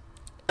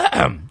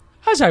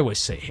 As I was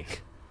saying,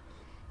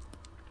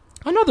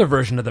 another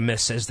version of the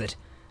myth says that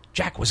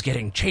Jack was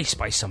getting chased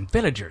by some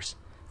villagers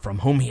from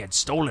whom he had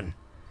stolen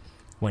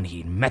when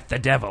he met the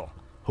devil,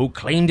 who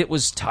claimed it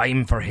was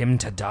time for him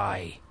to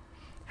die.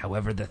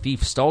 However, the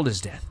thief stalled his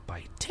death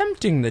by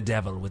tempting the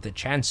devil with the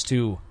chance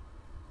to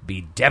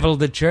bedevil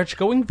the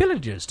church-going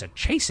villagers to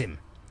chase him.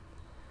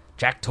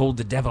 Jack told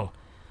the devil,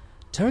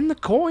 "Turn the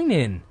coin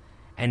in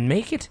and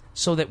make it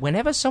so that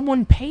whenever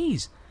someone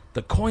pays,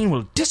 the coin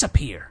will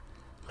disappear.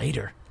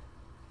 Later,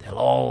 they'll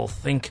all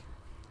think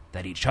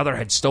that each other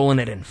had stolen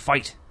it and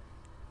fight."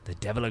 The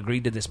devil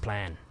agreed to this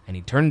plan, and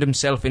he turned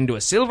himself into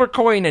a silver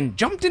coin and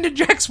jumped into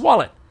Jack's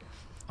wallet,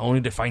 only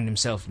to find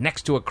himself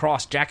next to a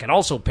cross Jack had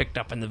also picked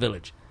up in the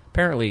village.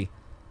 Apparently,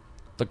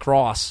 the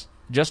cross,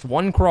 just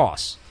one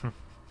cross,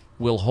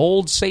 will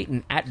hold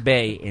Satan at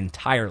bay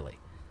entirely.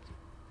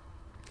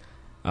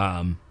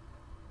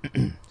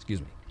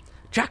 Excuse me.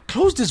 Jack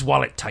closed his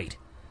wallet tight,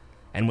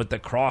 and with the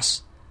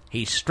cross,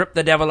 he stripped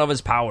the devil of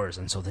his powers,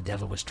 and so the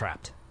devil was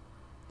trapped.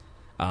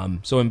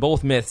 So in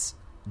both myths,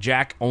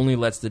 Jack only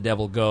lets the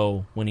devil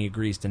go when he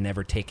agrees to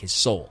never take his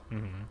soul.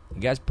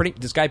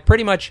 This guy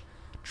pretty much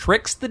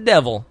tricks the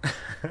devil,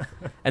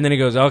 and then he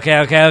goes,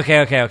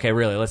 okay,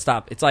 really, let's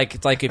stop. It's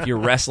like if you're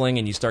wrestling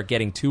and you start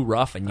getting too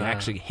rough and you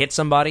actually hit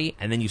somebody,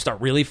 and then you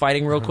start really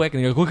fighting real quick,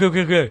 and you go,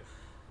 okay,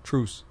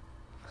 truce.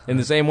 In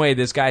the same way,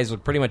 this guy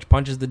pretty much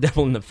punches the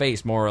devil in the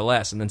face, more or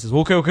less, and then says,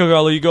 okay,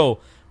 I'll let you go,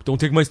 but don't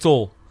take my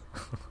soul.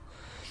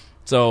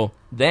 So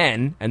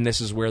then, and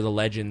this is where the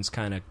legends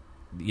kind of,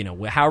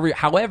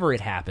 however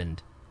it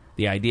happened,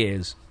 the idea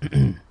is,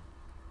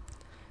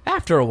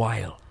 after a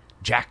while,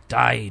 Jack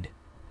died,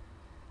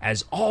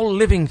 as all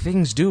living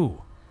things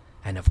do,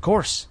 and of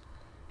course,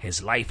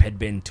 his life had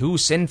been too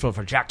sinful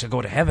for Jack to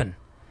go to heaven.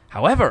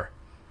 However,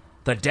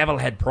 the devil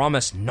had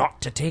promised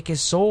not to take his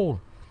soul,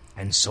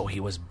 and so he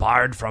was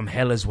barred from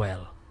hell as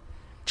well.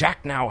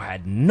 Jack now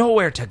had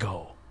nowhere to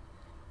go.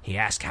 He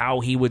asked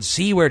how he would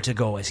see where to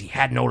go as he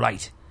had no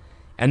light,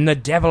 and the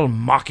devil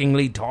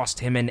mockingly tossed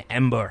him an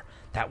ember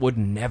that would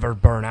never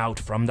burn out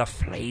from the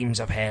flames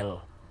of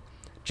hell.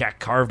 Jack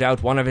carved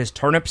out one of his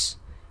turnips,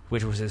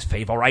 which was his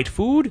favorite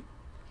food,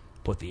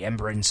 put the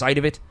ember inside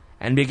of it,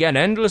 and began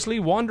endlessly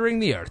wandering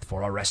the earth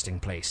for a resting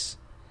place.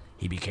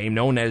 He became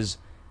known as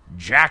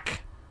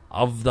Jack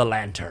of the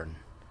Lantern,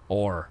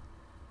 or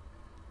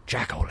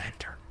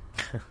Jack-o'-lantern.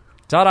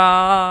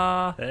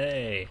 Ta-da!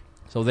 Hey.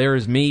 So there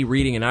is me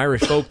reading an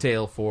Irish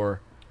folktale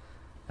for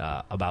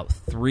about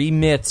 3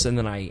 myths, and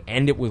then I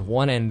end it with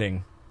one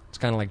ending. It's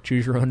kind of like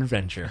Choose Your Own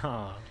Adventure.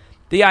 Huh.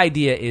 The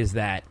idea is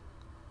that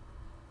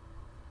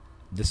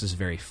this is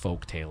very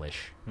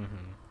folktale-ish.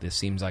 This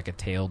seems like a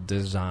tale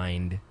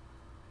designed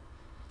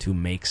to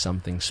make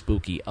something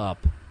spooky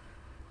up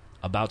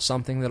about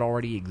something that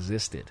already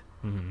existed.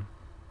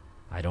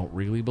 I don't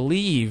really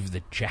believe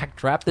that Jack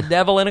trapped the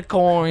devil in a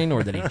coin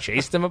or that he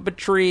chased him up a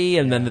tree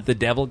and then that the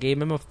devil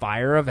gave him a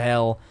fire of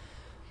hell.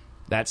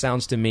 That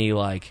sounds to me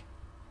like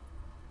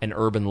an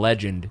urban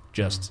legend,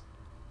 just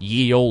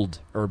ye old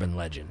urban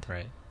legend.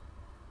 Right.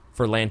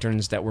 For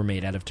lanterns that were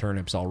made out of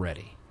turnips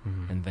already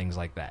and things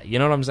like that. You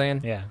know what I'm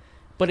saying? Yeah.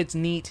 But it's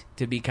neat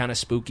to be kind of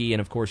spooky, and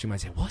of course you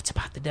might say, well, it's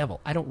about the devil.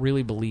 I don't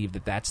really believe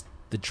that that's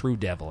the true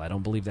devil. I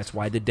don't believe that's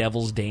why the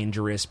devil's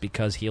dangerous,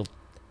 because he'll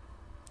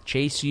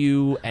chase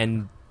you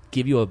and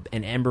give you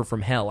an ember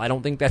from hell. I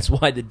don't think that's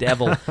why the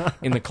devil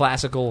in the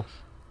classical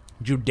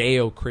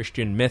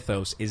Judeo-Christian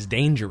mythos is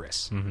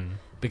dangerous,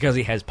 because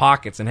he has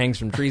pockets and hangs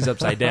from trees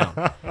upside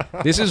down.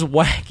 This is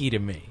wacky to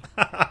me.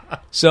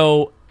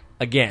 So,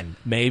 again,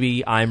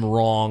 maybe I'm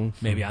wrong.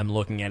 Maybe I'm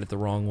looking at it the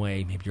wrong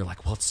way. Maybe you're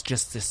like, well, it's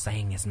just this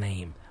saying his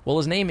name. Well,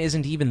 his name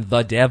isn't even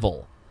the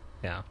devil.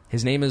 Yeah.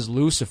 His name is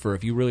Lucifer,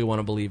 if you really want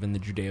to believe in the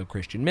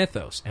Judeo-Christian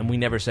mythos. And we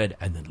never said,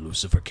 and then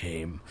Lucifer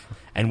came,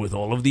 and with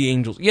all of the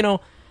angels. You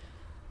know,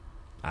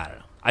 I don't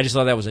know. I just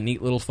thought that was a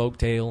neat little folk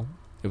tale.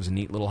 It was a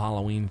neat little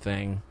Halloween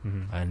thing.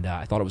 And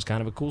I thought it was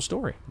kind of a cool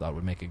story. I thought it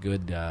would make a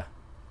good...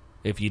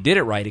 if you did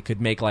it right, it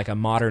could make like a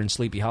modern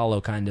Sleepy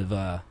Hollow kind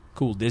of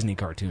cool Disney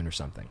cartoon or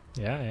something.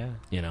 Yeah.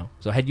 You know?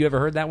 So had you ever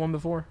heard that one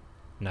before?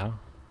 No.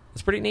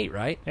 It's pretty neat,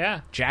 right?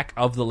 Yeah. Jack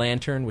of the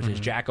Lantern, which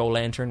is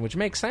Jack-o'-lantern, which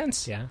makes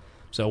sense. Yeah.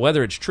 So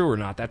whether it's true or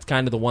not, that's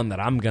kind of the one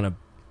that I'm going to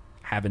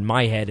have in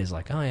my head is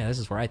like, oh yeah, this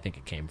is where I think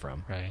it came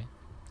from. Right.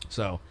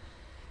 So,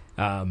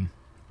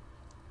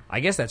 I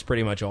guess that's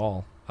pretty much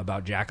all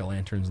about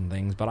jack-o'-lanterns and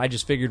things, but I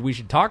just figured we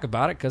should talk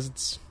about it because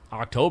it's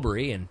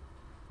October-y, and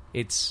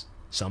it's,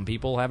 some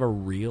people have a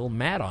real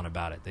mad on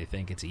about it. They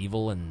think it's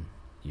evil and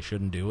you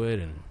shouldn't do it,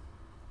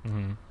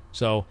 and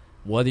so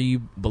whether you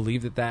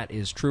believe that that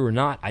is true or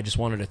not, I just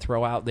wanted to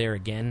throw out there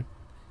again,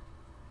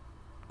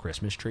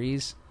 Christmas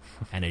trees,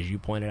 and as you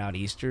pointed out,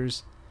 Easter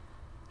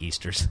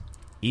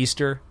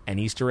and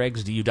Easter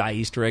eggs. Do you dye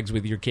Easter eggs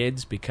with your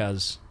kids?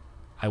 Because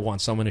I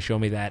want someone to show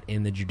me that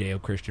in the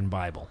Judeo-Christian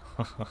Bible.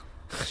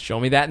 Show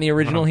me that in the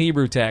original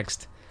Hebrew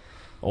text,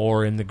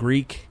 or in the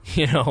Greek,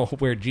 you know,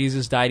 where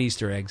Jesus dyed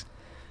Easter eggs.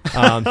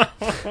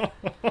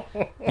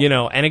 You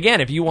know, and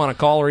again, if you want to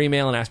call or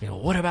email and ask me,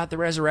 well, what about the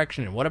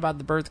resurrection and what about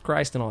the birth of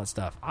Christ and all that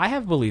stuff? I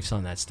have beliefs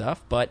on that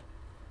stuff, but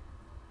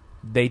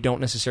they don't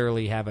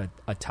necessarily have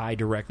a tie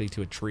directly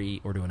to a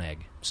tree or to an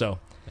egg. So,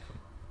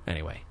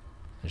 anyway,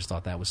 I just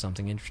thought that was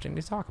something interesting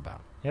to talk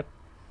about. Yep.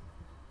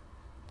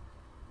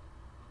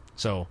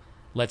 So,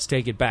 let's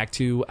take it back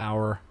to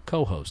our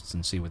co-hosts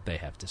and see what they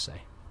have to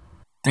say.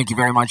 Thank you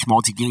very much,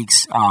 Multi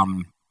Geeks.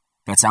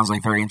 That sounds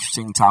like very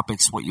interesting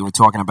topics, what you were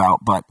talking about.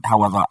 But,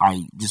 however,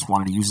 I just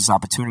wanted to use this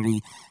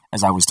opportunity,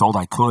 as I was told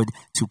I could,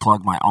 to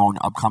plug my own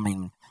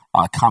upcoming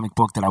comic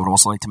book that I would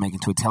also like to make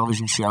into a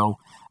television show.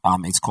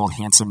 It's called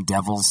Handsome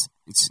Devils.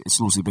 It's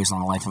loosely based on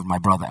the life of my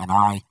brother and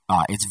I.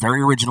 It's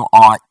very original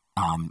art.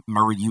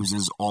 Murray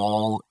uses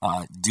all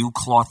dew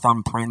claw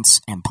thumbprints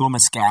and puma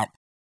scat.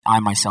 I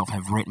myself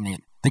have written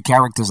it. The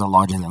characters are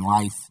larger than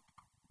life,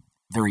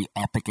 very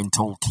epic and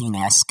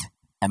Tolkien-esque.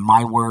 And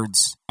my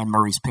words and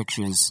Murray's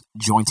pictures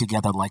join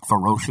together like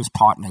ferocious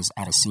partners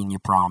at a senior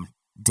prom.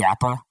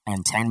 Dapper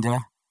and tender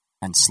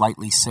and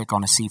slightly sick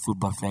on a seafood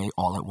buffet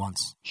all at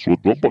once.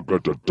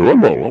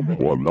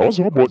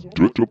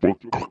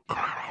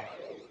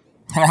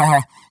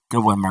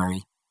 Good one,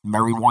 Murray.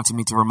 Murray wanted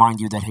me to remind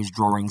you that his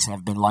drawings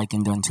have been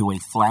likened unto a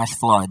flash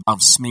flood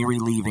of smeary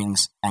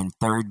leavings and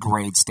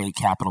third-grade state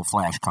capitol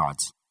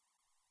flashcards.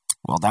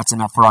 Well, that's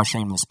enough for our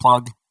shameless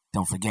plug.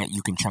 Don't forget,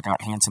 you can check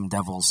out Handsome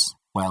Devils,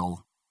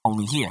 well,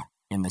 only here,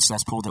 in the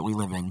cesspool that we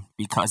live in,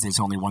 because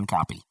there's only one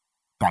copy.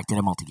 Back to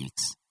the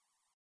Multi-Geeks.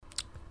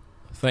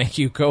 Thank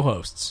you,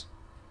 co-hosts.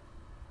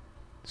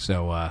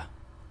 So,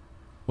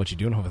 what you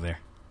doing over there?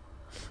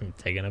 I'm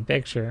taking a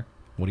picture.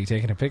 What are you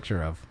taking a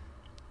picture of?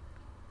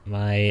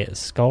 My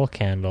skull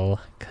candle,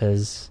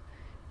 because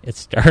it's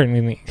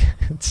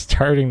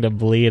starting to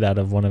bleed out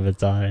of one of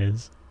its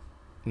eyes.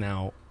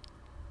 Now,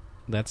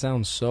 that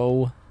sounds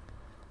so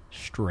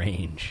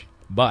strange,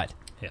 but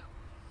yeah,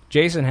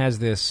 Jason has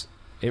this.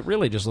 It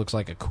really just looks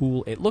like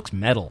it looks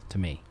metal to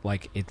me.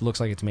 Like, it looks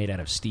like it's made out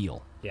of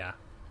steel. Yeah.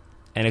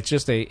 And it's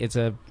just it's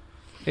a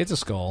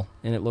skull,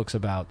 and it looks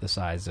about the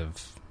size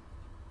of,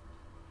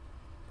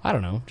 I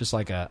don't know, just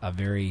like a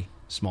very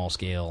small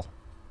scale.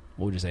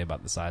 What would you say,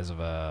 about the size of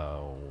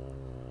a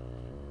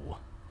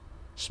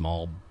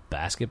small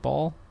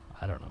basketball?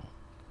 I don't know.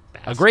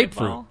 Basketball? A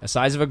grapefruit. The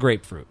size of a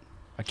grapefruit.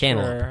 A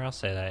cantaloupe. Sure, I'll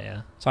say that,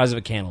 yeah. Size of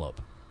a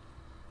cantaloupe.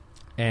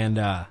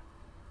 And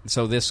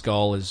so this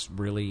skull is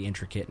really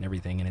intricate and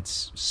everything, and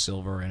it's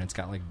silver, and it's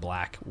got like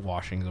black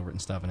washings over it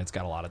and stuff, and it's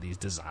got a lot of these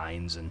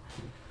designs, and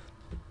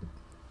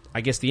I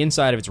guess the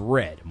inside of it's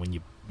red. When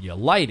you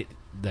light it,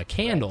 the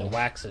candle... Right, the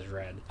wax is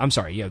red. I'm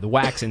sorry, yeah, the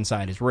wax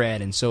inside is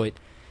red, and so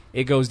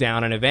it goes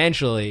down, and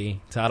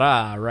eventually,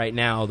 ta-da, right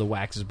now the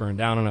wax is burned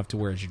down enough to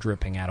where it's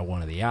dripping out of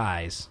one of the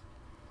eyes.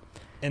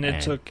 And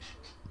it took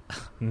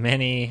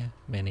many,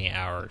 many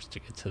hours to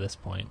get to this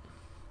point.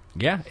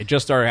 Yeah, it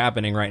just started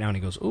happening right now, and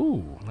he goes,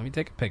 "Ooh, let me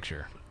take a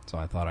picture." So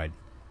I thought I'd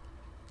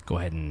go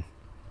ahead and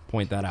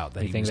point that out.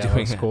 That You he think was that doing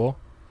looks that. cool?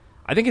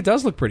 I think it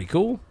does look pretty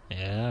cool.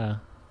 Yeah.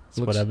 That's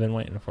Looks- what I've been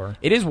waiting for.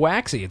 It is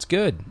waxy. It's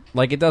good.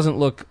 Like, it doesn't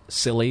look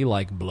silly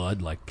like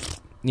blood. Like,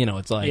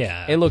 it's like,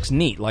 Yeah. it looks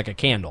neat, like a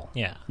candle.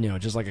 Yeah.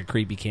 Just like a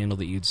creepy candle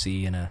that you'd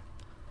see in a,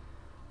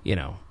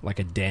 like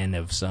a den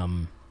of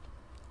some,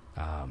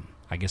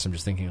 I guess I'm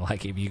just thinking,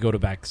 like, if you go to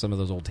back some of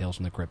those old Tales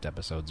from the Crypt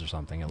episodes or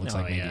something, it looks Oh,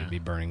 like maybe yeah. it'd be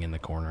burning in the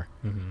corner.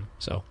 Mm-hmm.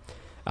 So,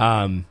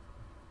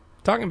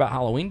 talking about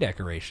Halloween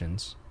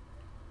decorations,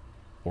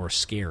 or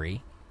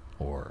scary,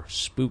 or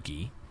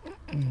spooky,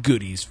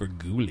 goodies for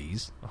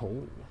ghoulies.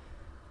 Oh.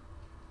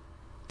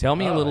 Tell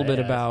me a little bit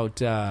yeah.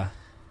 about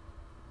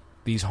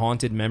these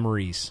haunted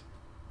memories.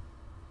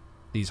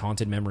 These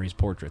haunted memories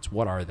portraits.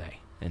 What are they,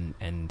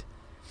 and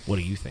what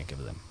do you think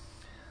of them?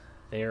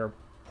 They are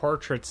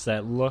portraits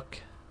that look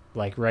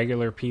like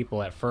regular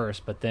people at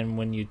first, but then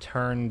when you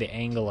turn the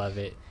angle of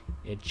it,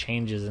 it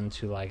changes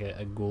into like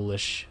a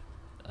ghoulish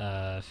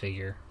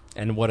figure.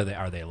 And what are they?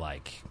 Are they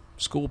like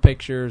school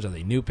pictures? Are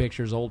they new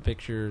pictures? Old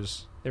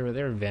pictures?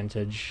 They're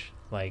vintage,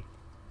 like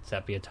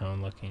sepia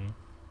tone looking.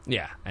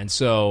 Yeah. And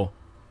so,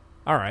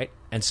 all right.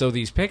 And so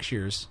these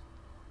pictures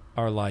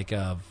are like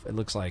of. It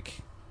looks like.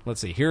 Let's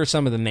see. Here are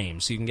some of the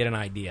names, so you can get an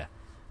idea.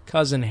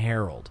 Cousin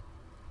Harold,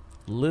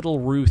 Little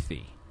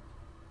Ruthie,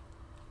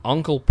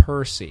 Uncle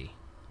Percy,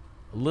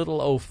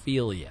 Little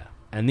Ophelia.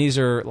 And these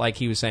are, like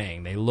he was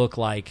saying, they look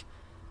like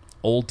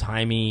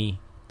old-timey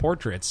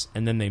portraits,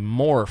 and then they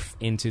morph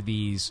into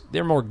these.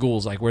 They're more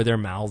ghouls, like where their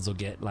mouths will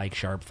get like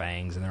sharp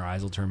fangs and their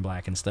eyes will turn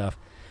black and stuff.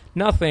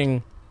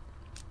 Nothing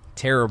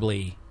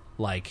terribly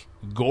like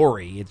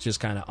gory. It's just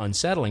kind of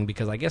unsettling,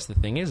 because I guess the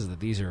thing is that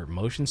these are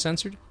motion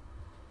censored.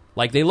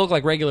 Like, they look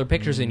like regular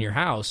pictures in your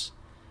house.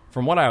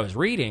 From what I was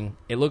reading,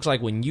 it looks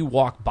like when you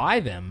walk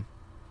by them,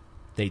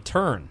 they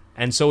turn.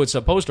 And so it's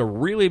supposed to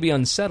really be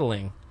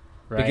unsettling,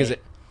 Right. because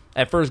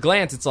at first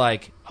glance, it's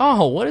like,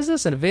 oh, what is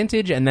this, a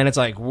vintage? And then it's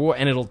like,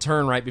 and it'll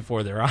turn right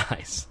before their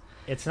eyes.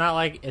 It's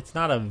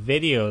not a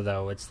video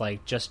though. It's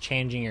like just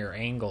changing your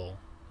angle.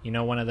 You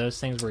know, one of those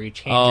things where you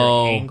change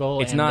your angle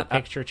it's and not the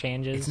picture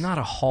changes. It's not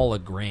a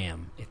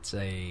hologram. It's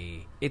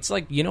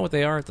like, you know what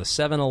they are? It's the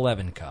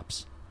 7-Eleven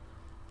cups.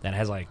 That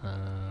has like,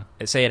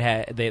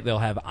 say they'll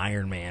have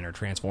Iron Man or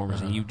Transformers,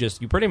 and you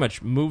pretty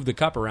much move the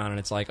cup around, and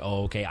it's like,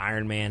 oh, okay,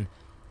 Iron Man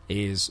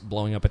is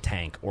blowing up a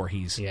tank, or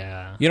he's,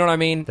 Yeah. you know what I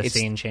mean? The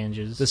scene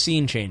changes. The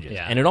scene changes,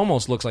 Yeah. and it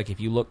almost looks like, if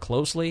you look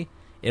closely,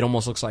 it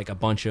almost looks like a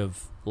bunch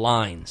of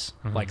lines,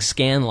 like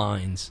scan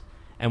lines,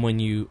 and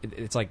when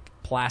it's like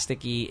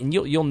plasticky, and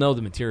you'll know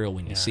the material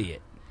when you see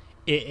it.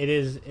 It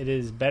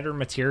is better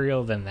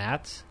material than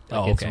that. Like,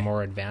 Oh, it's okay. a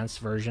more advanced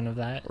version of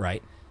that.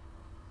 Right?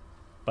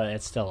 But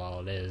it's still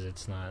all it is.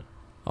 It's not.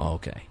 Oh,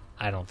 okay.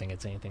 I don't think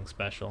it's anything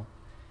special.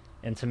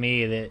 And to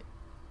me, that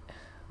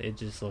it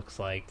just looks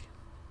like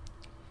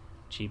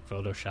cheap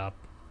Photoshop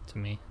to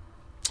me.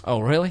 Oh,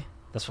 really?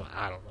 That's what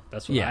I don't know.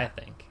 That's what Yeah. I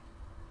think.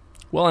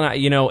 Well, and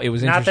it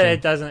was Not interesting. that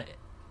it doesn't.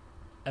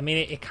 I mean,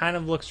 it kind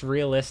of looks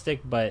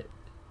realistic, but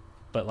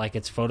like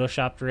it's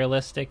photoshopped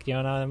realistic. You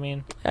know what I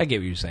mean? I get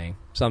what you're saying.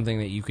 Something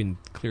that you can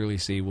clearly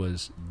see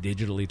was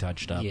digitally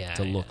touched up Yeah,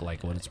 to look yeah,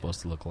 like what it's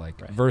supposed to look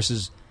like, Right.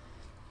 versus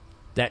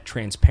that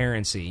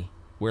transparency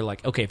where,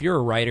 like, okay, if you're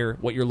a writer,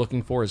 what you're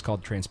looking for is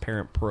called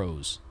transparent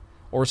prose.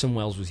 Orson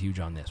Welles was huge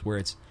on this, where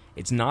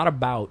it's not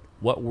about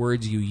what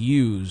words you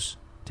use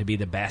to be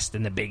the best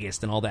and the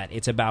biggest and all that.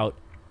 It's about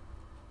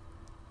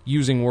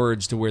using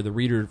words to where the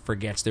reader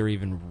forgets they're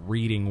even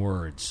reading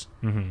words.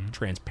 Mm-hmm.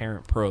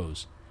 Transparent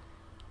prose.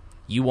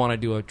 You want to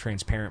do a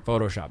transparent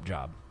Photoshop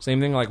job. Same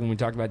thing like when we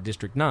talked about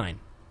District 9.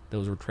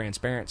 Those were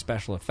transparent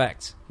special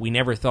effects. We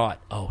never thought,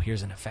 oh,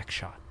 here's an effect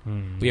shot.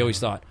 We always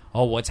thought,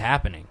 oh, what's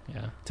happening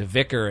Yeah. to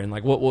Vicar, and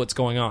like what's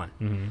going on.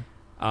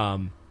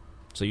 Mm-hmm.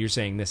 So you're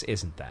saying this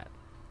isn't that.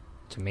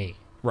 To me,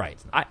 Right.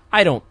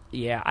 I don't,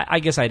 I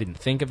guess I didn't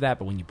think of that,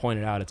 but when you point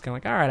it out, it's kind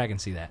of like, all right, I can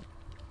see that.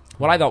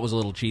 What I thought was a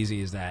little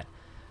cheesy is that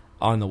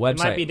on the website... it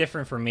might be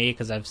different for me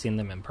because I've seen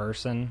them in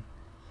person.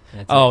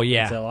 And it's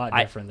yeah. it's a lot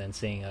I- different than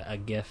seeing a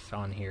GIF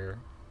on here.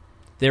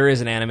 There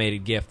is an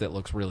animated GIF that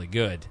looks really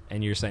good,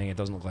 and you're saying it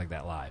doesn't look like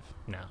that live.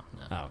 No.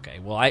 Oh, okay.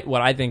 Well,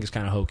 what I think is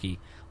kind of hokey,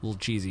 a little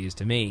cheesy, is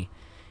to me,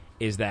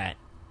 is that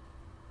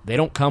they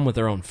don't come with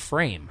their own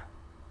frame.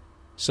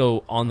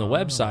 So on the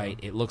website,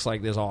 it looks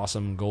like this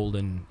awesome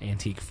golden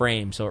antique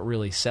frame, so it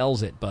really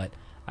sells it. But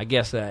I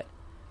guess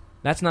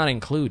that's not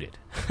included.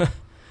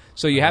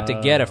 So you have to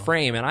get a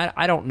frame, and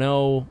I don't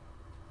know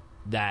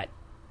that.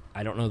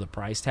 I don't know the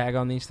price tag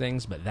on these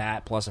things, but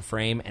that plus a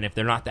frame, and if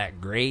they're not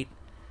that great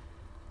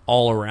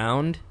all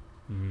around,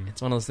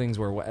 it's one of those things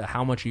where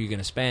how much are you going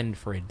to spend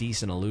for a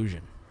decent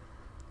illusion?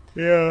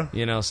 Yeah.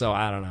 You know, so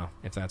I don't know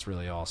if that's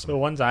really awesome. The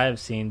ones I have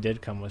seen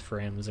did come with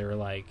frames. They were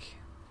like,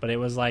 but it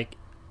was like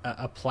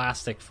a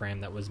plastic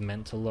frame that was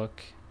meant to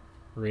look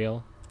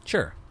real,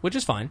 Sure, which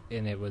is fine.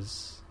 and it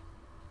was,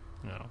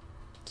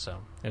 so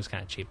it was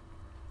kind of cheap.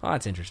 Oh,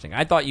 that's interesting.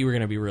 I thought you were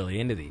going to be really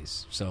into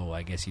these, so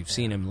I guess you've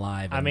seen him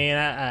live. I mean,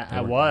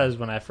 I was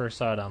when I first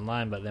saw it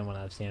online, but then when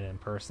I've seen it in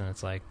person,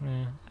 it's like,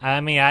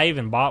 I mean, I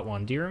even bought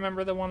one. Do you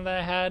remember the one that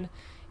I had?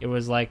 It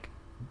was like,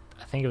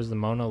 I think it was the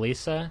Mona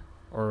Lisa,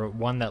 or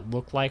one that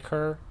looked like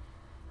her.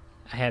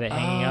 I had it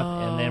hanging up,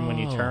 and then when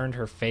you turned,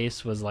 her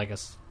face was like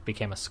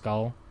became a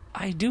skull.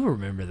 I do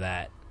remember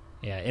that.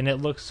 Yeah, and it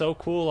looked so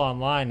cool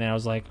online, and I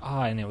was like,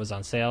 and it was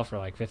on sale for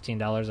like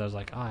 $15. I was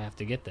like, I have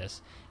to get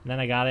this. And then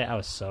I got it. I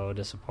was so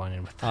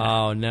disappointed with that.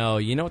 Oh, no.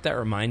 You know what that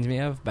reminds me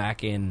of?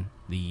 Back in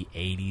the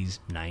 80s,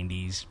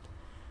 90s,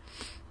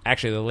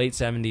 actually the late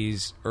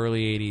 70s,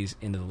 early 80s,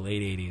 into the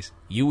late 80s,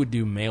 you would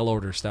do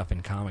mail-order stuff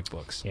in comic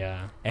books.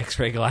 Yeah.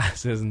 X-ray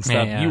glasses and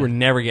stuff. Yeah. You were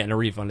never getting a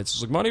refund. It's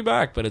just like, money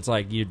back. But it's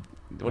like, what are you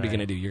Right. going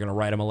to do? You're going to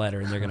write them a letter,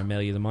 and they're going to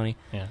mail you the money?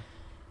 Yeah.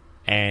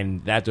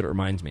 And that's what it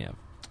reminds me of.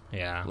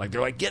 Yeah. Like,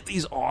 they're like, get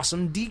these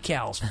awesome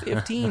decals,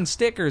 15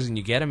 stickers, and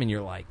you get them, and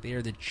you're like,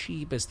 they're the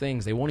cheapest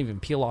things. They won't even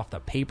peel off the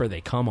paper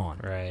they come on.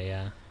 Right,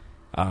 yeah.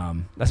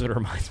 That's what it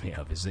reminds me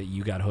of, is that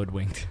you got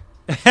hoodwinked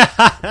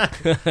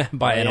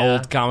by an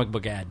old comic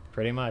book ad.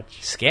 Pretty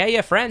much. Scare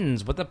your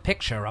friends with a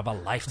picture of a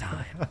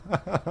lifetime.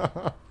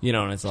 You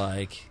know, and it's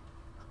like...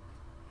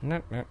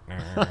 Yeah.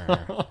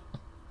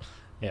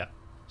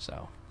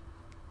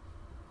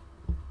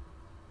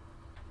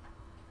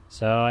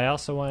 So, I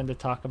also wanted to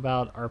talk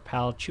about our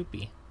pal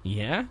Choopy.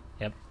 yeah?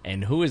 Yep.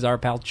 And who is our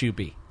pal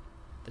Choopy?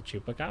 The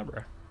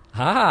Chupacabra.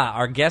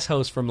 Our guest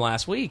host from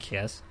last week.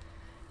 Yes.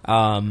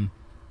 Yeah,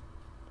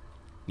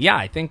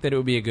 I think that it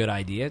would be a good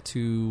idea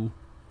to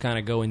kind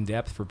of go in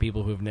depth for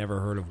people who've never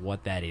heard of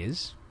what that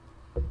is.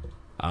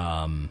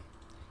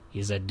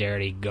 He's a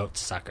dirty goat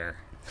sucker.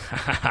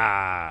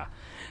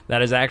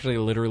 That is actually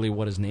literally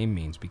what his name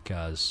means,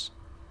 because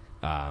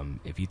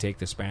if you take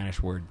the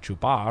Spanish word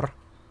chupar,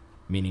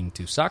 meaning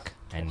to suck,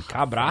 and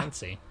cabra,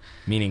 Fancy.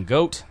 meaning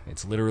goat,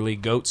 it's literally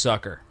goat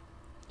sucker.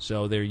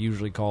 So they're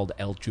usually called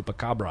El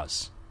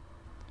Chupacabras.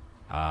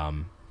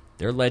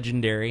 They're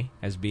legendary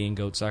as being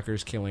goat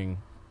suckers killing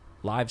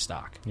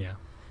livestock. Yeah.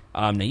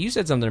 Now, you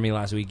said something to me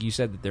last week. You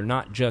said that they're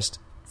not just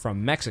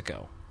from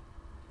Mexico,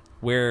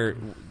 where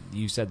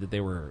you said that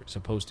they were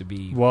supposed to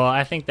be. Well,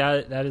 I think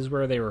that is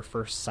where they were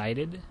first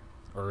sighted,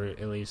 or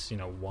at least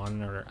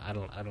one, or I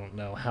don't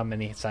know how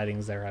many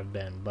sightings there have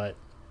been, but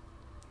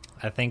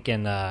I think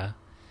in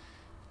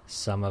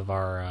some of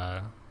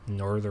our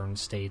northern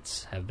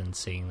states have been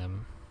seeing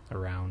them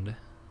around.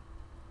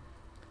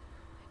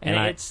 And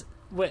it's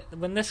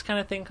when this kind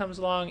of thing comes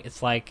along,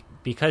 it's like,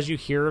 because you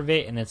hear of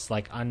it and it's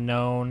like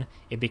unknown,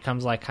 it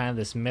becomes like kind of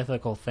this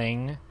mythical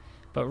thing,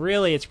 but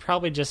really it's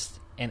probably just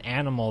an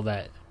animal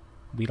that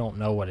we don't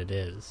know what it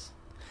is.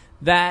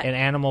 That An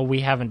animal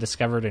we haven't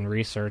discovered and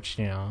researched,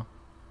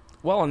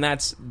 well, and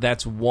that's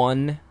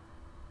one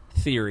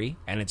theory,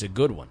 and it's a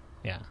good one.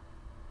 Yeah.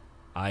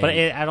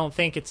 I I don't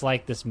think it's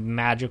like this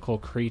magical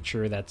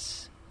creature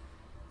that's,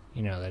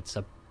 that's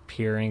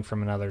appearing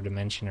from another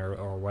dimension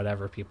or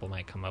whatever people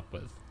might come up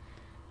with.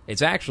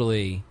 It's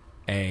actually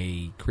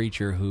a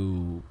creature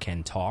who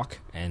can talk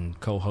and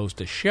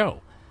co-host a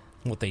show.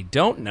 What they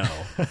don't know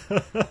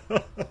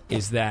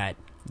is that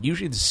you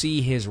should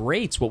see his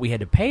rates, what we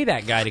had to pay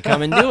that guy to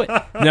come and do it.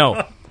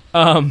 No.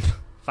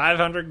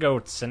 500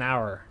 goats an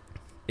hour.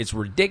 It's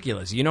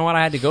ridiculous. You know what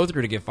I had to go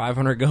through to get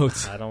 500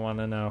 goats? I don't want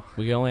to know.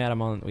 We only had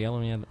him on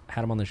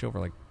the show for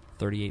like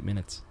 38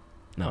 minutes.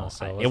 No, Oh,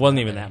 so it it wasn't wasn't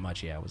even that that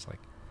much. Yeah, it was like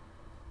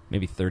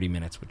maybe 30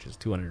 minutes, which is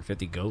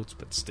 250 goats,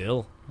 but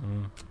still.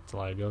 It's a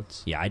lot of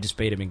goats. Yeah, I just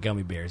paid him in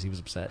gummy bears. He was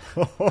upset.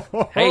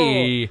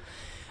 Hey,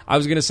 I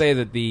was going to say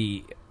that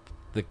the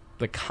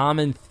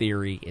common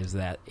theory is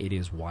that it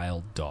is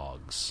wild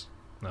dogs.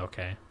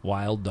 Okay.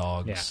 Wild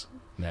dogs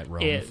that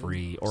roam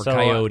free, or so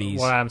coyotes.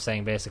 What I'm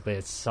saying, basically,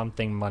 it's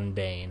something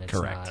mundane. It's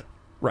Correct. not.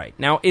 Right.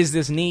 Now, is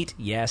this neat?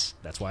 Yes.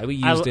 That's why we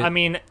used it. I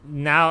mean,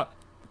 now,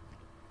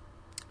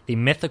 the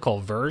mythical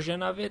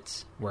version of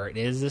it, where it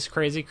is this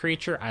crazy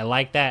creature, I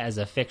like that as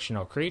a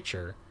fictional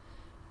creature,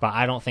 but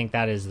I don't think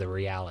that is the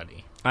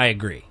reality. I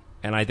agree.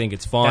 And I think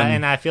it's fun.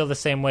 And I feel the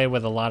same way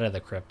with a lot of the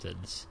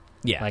cryptids.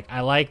 Yeah. Like, I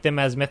like them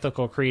as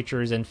mythical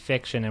creatures in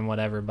fiction and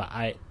whatever,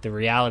 but the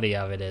reality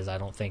of it is I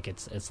don't think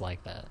it's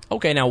like that.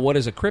 Okay, now what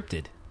is a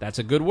cryptid? That's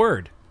a good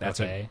word. That's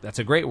Okay.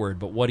 a great word,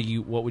 but what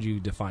would you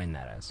define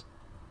that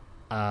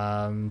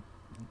as?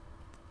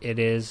 It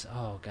is,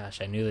 oh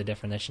gosh, I knew the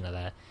definition of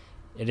that.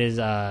 It is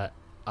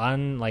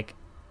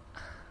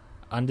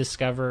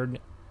undiscovered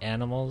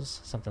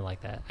animals, something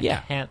like that. Yeah.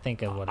 I can't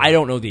think of what I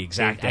don't know the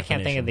exact I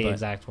can't think of the definition, but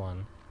exact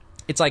one.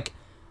 It's like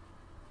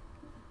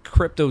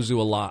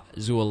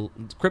cryptozoology.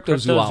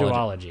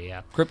 Cryptozoology,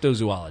 yeah.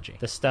 Cryptozoology.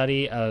 The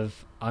study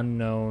of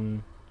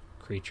unknown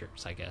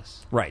creatures, I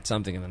guess. Right,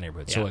 something in the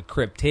neighborhood. So Yeah. a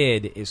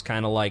cryptid is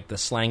kind of like the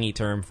slangy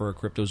term for a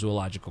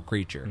cryptozoological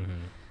creature.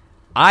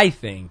 I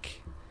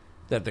think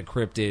that the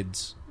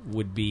cryptids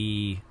would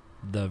be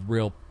the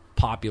real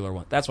popular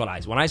one. That's what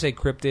when I say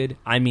cryptid,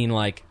 I mean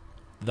like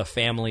the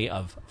family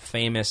of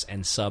famous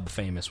and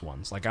sub-famous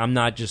ones. Like, I'm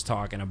not just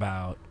talking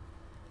about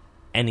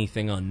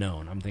anything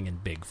unknown. I'm thinking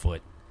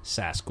Bigfoot,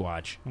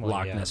 Sasquatch, Well,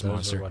 Loch yeah, Ness those are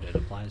Monster. what it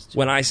applies to.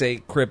 When I say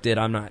cryptid,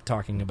 I'm not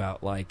talking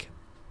about like.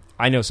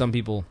 I know some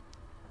people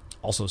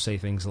also say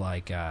things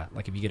like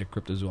if you get a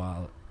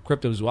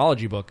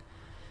cryptozoology book,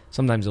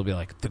 sometimes they'll be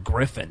like the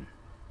griffin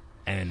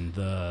and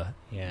the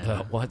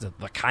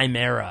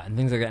chimera and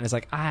things like that. And it's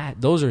like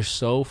those are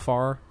so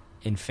far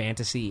in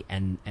fantasy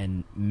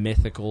and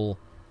mythical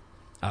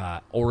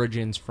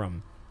origins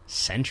from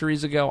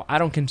centuries ago. I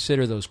don't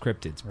consider those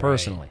cryptids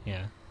personally.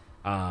 Right.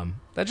 Yeah.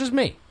 That's just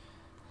me.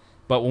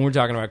 But when we're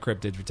talking about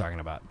cryptids, we're talking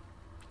about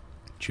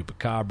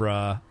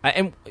chupacabra.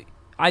 And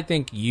I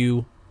think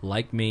you,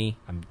 like me,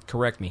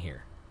 correct me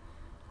here,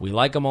 we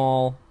like them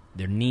all.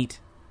 They're neat.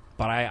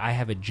 But I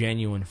have a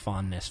genuine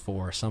fondness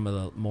for some of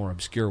the more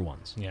obscure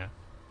ones. Yeah.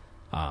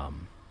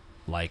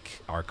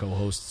 Like our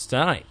co-hosts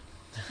tonight.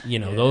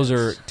 Yes. Those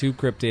are two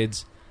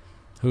cryptids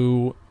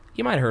who,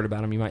 you might have heard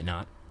about them, you might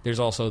not. There's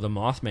also the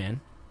Mothman.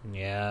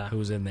 Yeah.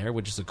 Who's in there,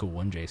 which is a cool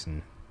one.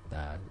 Jason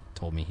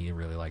told me he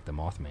really liked the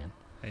Mothman.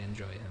 I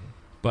enjoy him.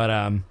 But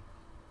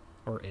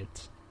Or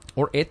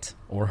it.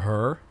 or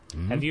her.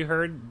 Have you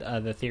heard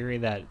the theory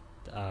that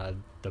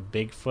the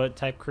Bigfoot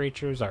type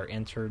creatures are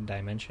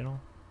interdimensional?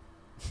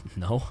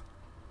 No.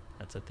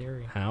 That's a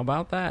theory. How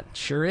about that?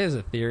 Sure is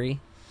a theory.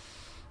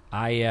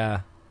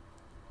 I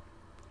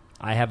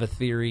have a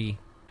theory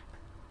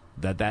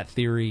that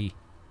theory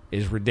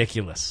is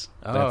ridiculous.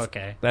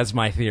 Okay. That's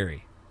my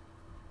theory.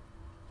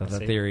 I That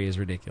see. theory is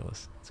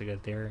ridiculous. It's a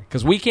good theory.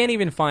 Because we can't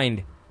even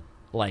find,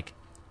 like,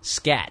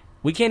 scat.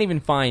 We can't even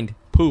find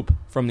poop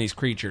from these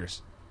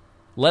creatures,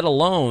 let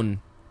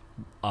alone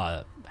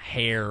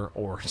hair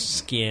or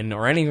skin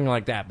or anything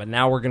like that. But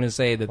now we're going to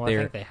say that Well, I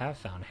think they have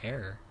found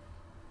hair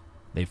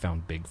they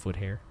found Bigfoot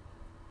hair.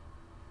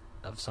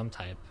 of some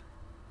type.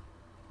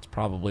 It's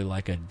probably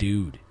like a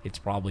dude. It's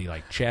probably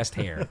like chest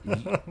hair.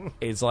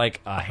 It's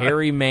like a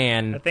hairy I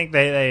man. think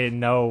they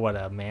know what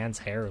a man's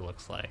hair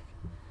looks like.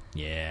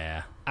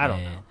 Yeah. I don't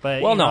Yeah. know,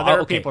 but well, there are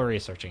okay. people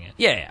researching it.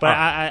 Yeah, but all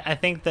right. I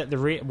think that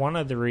one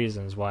of the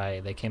reasons why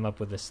they came up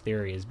with this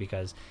theory is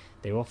because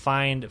they will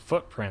find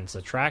footprints,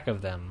 a track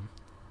of them,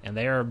 and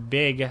they are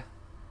big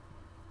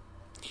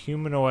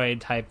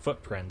humanoid type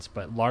footprints,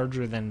 but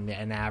larger than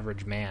an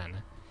average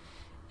man,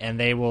 and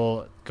they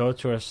will go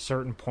to a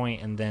certain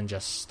point and then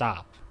just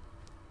stop.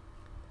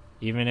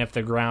 Even if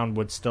the ground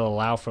would still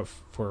allow for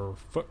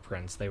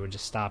footprints, they would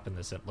just stop in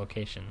this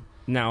location.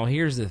 Now,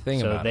 here's the thing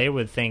So about they it.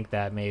 would think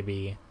that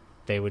maybe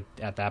they would,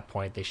 at that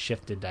point, they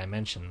shifted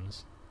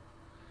dimensions.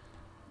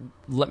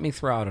 Let me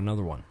throw out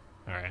another one.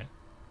 All right.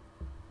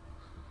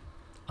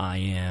 I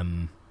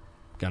am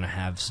going to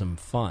have some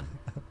fun.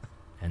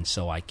 And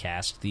so I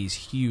cast these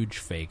huge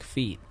fake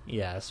feet.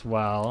 Yes,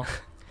 well,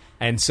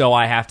 And so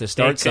I have to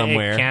start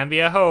somewhere. It can be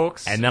a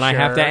hoax. And then I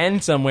have to sure.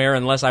 end somewhere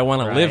unless I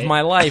want to live Right.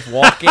 my life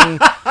walking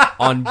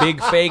on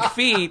big fake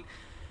feet.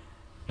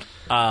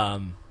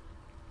 But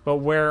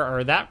where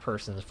are that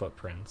person's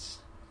footprints?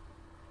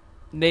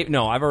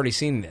 No, I've already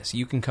seen this.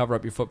 You can cover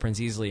up your footprints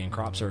easily in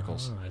crop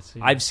circles. I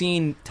see. I've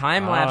seen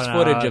time-lapse no,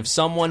 footage of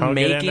someone don't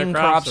get making into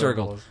crop crop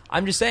circles. circles.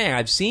 I'm just saying,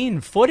 I've seen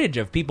footage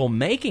of people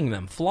making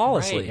them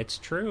flawlessly. Right, it's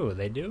true.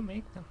 They do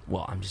make them.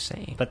 Well, I'm just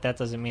saying. But that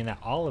doesn't mean that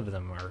all of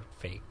them are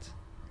faked.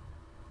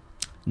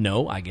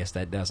 No, I guess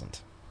that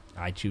doesn't.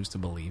 I choose to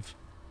believe.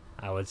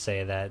 I would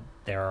say that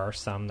there are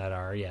some that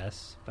are,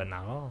 yes, but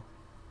not all.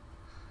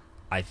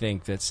 I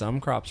think that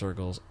some crop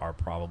circles are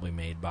probably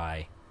made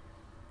by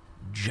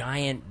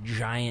giant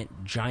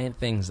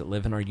things that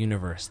live in our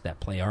universe that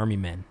play army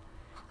men.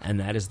 And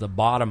that is the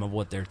bottom of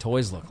what their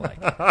toys look like.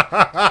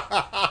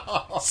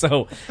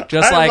 So,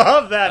 just I like...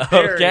 love that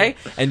theory. Okay?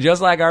 And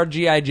just like our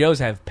G.I. Joes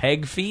have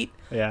peg feet,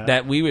 Yeah.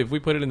 that if we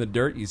put it in the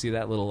dirt, you see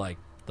that little, like,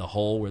 the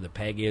hole where the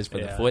peg is for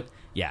the Yeah. foot?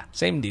 Yeah,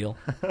 same deal.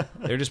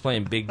 They're just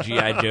playing big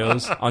G.I.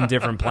 Joes on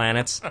different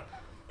planets.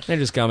 They're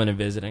just coming and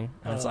visiting.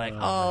 And it's like,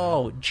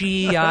 oh,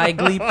 G.I.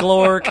 Gleep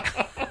Glork.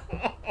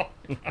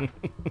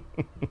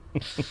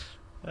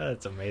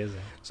 That's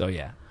amazing. So,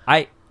 yeah.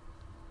 I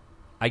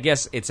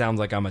guess it sounds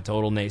like I'm a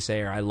total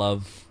naysayer. I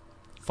love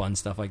fun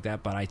stuff like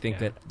that, but I think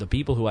Yeah. that the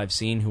people who I've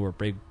seen who are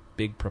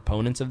big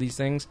proponents of these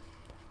things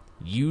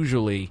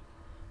usually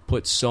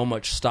put so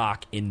much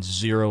stock in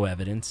zero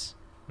evidence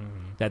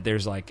that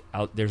there's like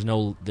there's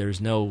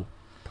no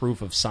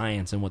proof of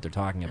science in what they're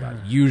talking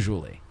about.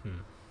 Usually,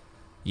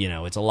 you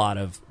know, it's a lot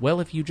of, well,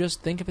 if you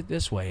just think of it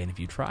this way, and if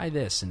you try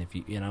this, and if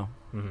you know,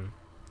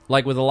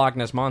 like with the Loch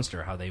Ness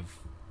Monster, how they've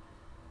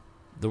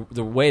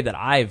the way that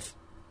I've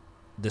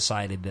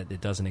decided that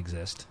it doesn't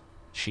exist,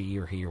 she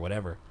or he or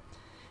whatever,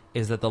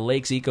 is that the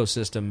lake's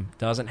ecosystem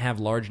doesn't have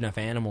large enough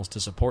animals to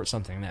support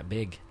something that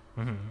big.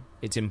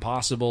 It's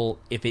impossible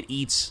if it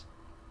eats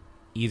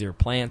either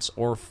plants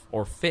or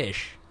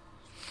fish.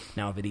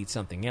 Now, if it eats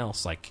something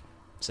else, like,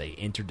 say,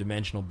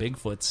 interdimensional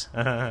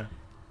Bigfoots,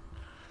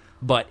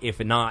 but if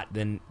not,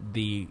 then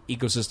the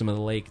ecosystem of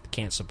the lake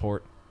can't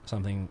support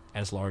something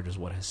as large as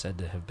what is said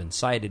to have been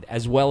cited,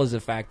 as well as the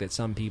fact that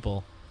some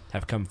people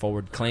have come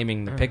forward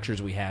claiming the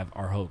pictures we have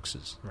are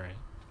hoaxes. Right.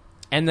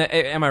 And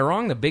am I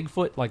wrong? The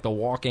Bigfoot, like the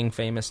walking,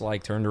 famous,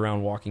 like turned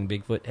around walking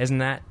Bigfoot, hasn't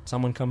that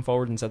someone come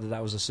forward and said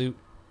that was a suit?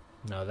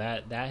 No,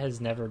 that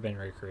has never been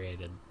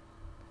recreated.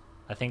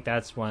 I think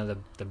that's one of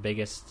the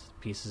biggest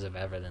pieces of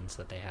evidence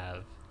that they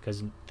have,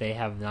 because they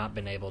have not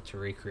been able to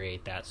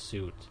recreate that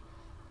suit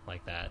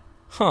like that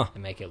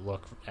and make it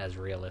look as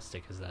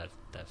realistic as that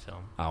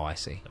film. Oh, I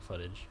see. The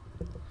footage.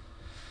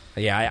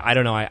 Yeah, I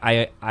don't know.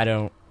 I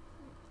don't.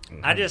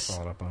 I just,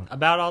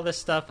 about all this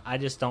stuff, I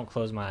just don't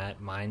close my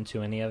mind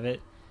to any of it.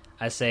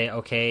 I say,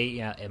 okay,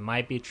 yeah, it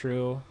might be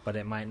true, but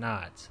it might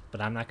not. But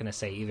I'm not going to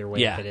say either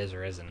way if it is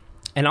or isn't.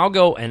 And I'll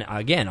go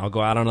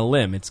out on a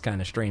limb. It's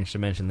kind of strange to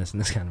mention this in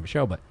this kind of a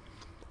show, but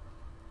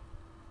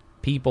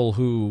people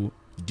who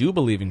do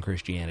believe in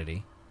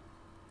Christianity,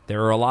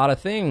 there are a lot of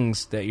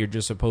things that you're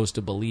just supposed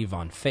to believe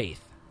on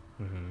faith.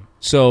 Mm-hmm.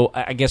 So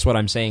I guess what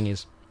I'm saying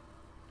is,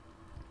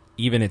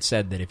 even it's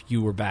said that if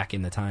you were back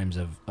in the times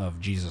of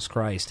Jesus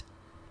Christ,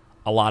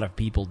 a lot of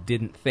people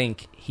didn't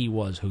think he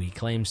was who he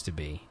claims to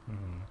be.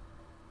 Mm-hmm.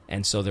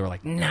 And so they were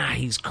like, nah,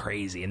 he's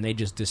crazy. And they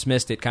just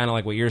dismissed it, kind of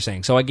like what you're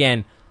saying. So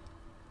again,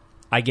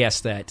 I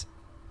guess that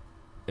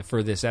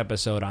for this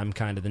episode, I'm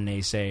kind of the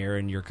naysayer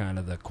and you're kind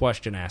of the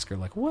question asker.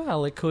 Like,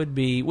 well, it could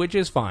be, which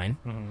is fine.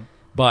 Mm-hmm.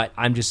 But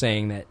I'm just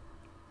saying that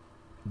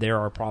there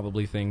are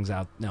probably things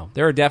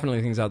there are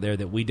definitely things out there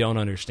that we don't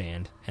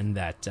understand, and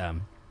that,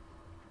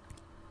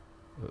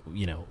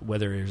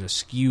 whether there's a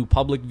skew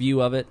public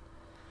view of it,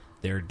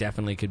 there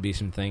definitely could be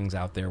some things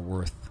out there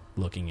worth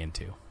looking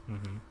into.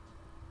 Mm-hmm.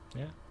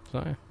 Yeah.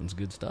 So, that's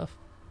good stuff.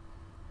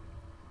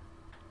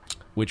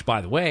 Which,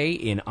 by the way,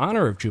 in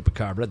honor of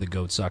Chupacabra, the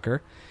goat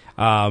sucker,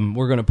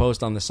 we're going to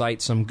post on the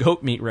site some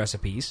goat meat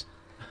recipes,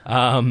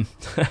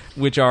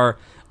 which are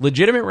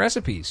legitimate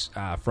recipes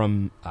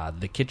from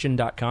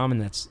thekitchen.com,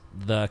 and that's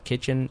The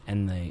Kitchen,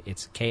 and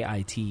it's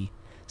KITCHN.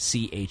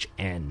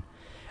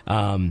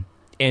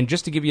 And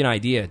just to give you an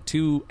idea,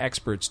 two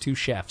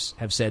chefs,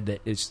 have said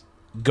that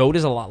goat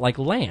is a lot like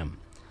lamb.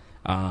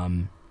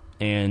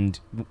 And,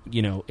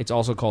 it's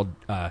also called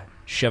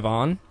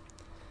chevon,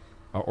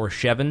 or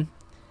chevon,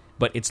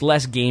 but it's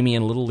less gamey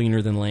and a little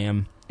leaner than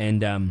lamb.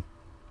 And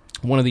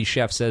one of these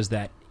chefs says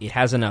that it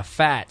has enough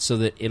fat so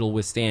that it'll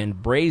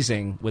withstand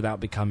braising without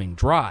becoming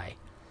dry.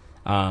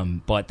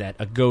 But that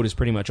a goat is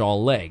pretty much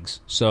all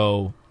legs.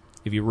 So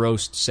if you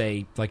roast,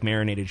 say, like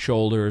marinated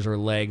shoulders or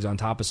legs on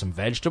top of some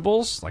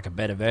vegetables, like a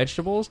bed of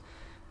vegetables,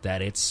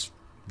 that it's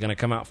going to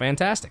come out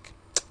fantastic.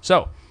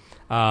 So,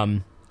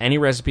 any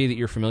recipe that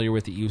you're familiar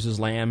with that uses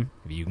lamb,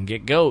 if you can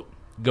get goat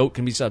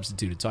can be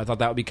substituted. So I thought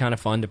that would be kind of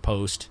fun to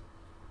post.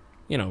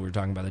 We were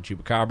talking about the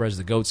Chupacabra as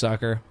the goat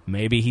sucker.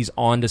 Maybe he's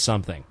on to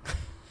something.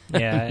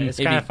 Yeah, it's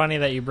kind of funny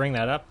that you bring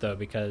that up, though,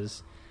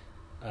 because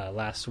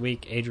last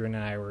week Adrian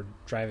and I were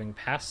driving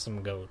past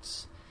some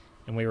goats,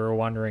 and we were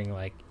wondering,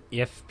 like,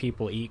 if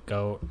people eat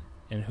goat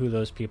and who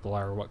those people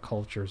are, what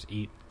cultures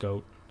eat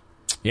goat.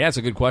 Yeah, it's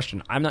a good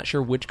question. I'm not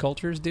sure which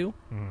cultures do.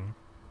 Mm-hmm.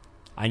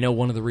 I know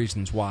one of the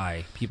reasons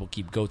why people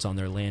keep goats on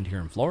their land here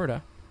in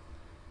Florida.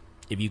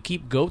 If you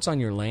keep goats on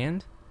your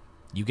land,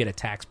 you get a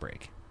tax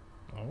break.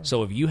 Oh.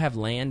 So if you have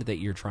land that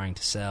you're trying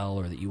to sell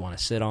or that you want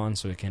to sit on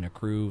so it can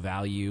accrue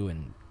value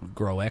and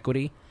grow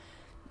equity,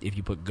 if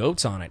you put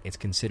goats on it, it's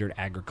considered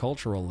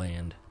agricultural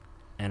land.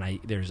 And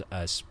there's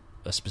a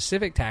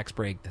specific tax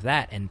break to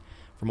that. And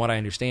from what I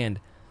understand,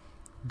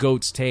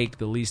 goats take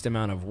the least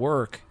amount of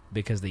work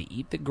because they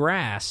eat the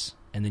grass,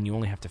 and then you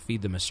only have to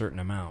feed them a certain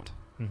amount.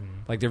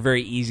 Mm-hmm. Like, they're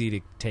very easy to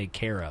take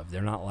care of.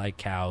 They're not like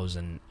cows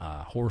and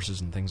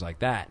horses and things like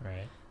that.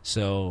 Right.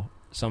 So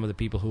some of the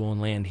people who own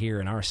land here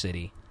in our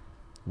city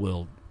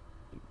will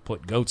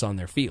put goats on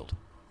their field.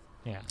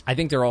 Yeah. I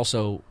think they're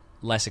also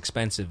less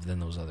expensive than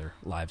those other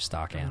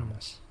livestock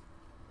animals.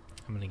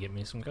 I'm going to get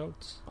me some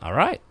goats. All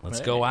right.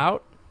 Let's go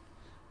out.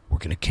 We're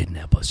going to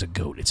kidnap us a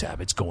goat.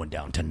 It's going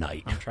down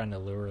tonight. I'm trying to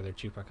lure the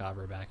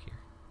Chupacabra back here.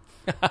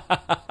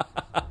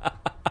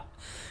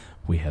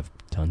 We have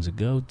tons of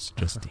goats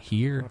just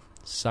here.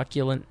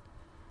 Succulent.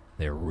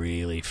 They're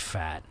really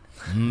fat.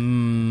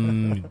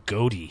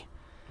 Goaty.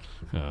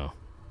 Oh.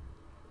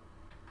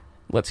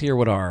 Let's hear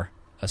what our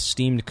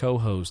esteemed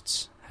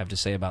co-hosts have to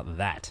say about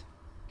that.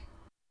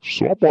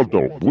 Hey,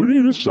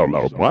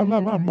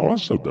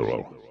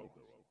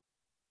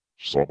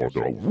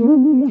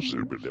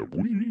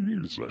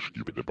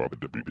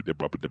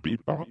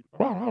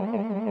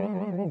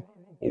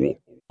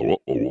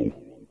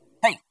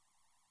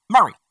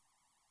 Murray,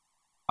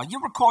 are you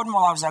recording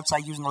while I was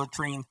outside using the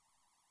latrine?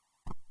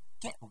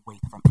 Get away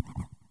from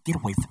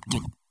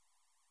me.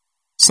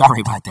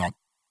 Sorry about that.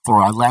 For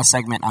our last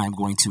segment, I'm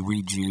going to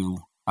read you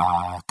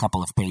a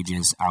couple of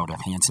pages out of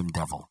Handsome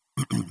Devil.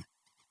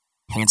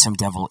 Handsome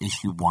Devil,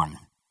 issue 1.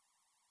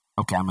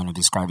 Okay, I'm going to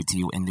describe it to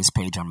you. In this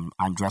page, I'm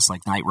dressed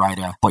like Knight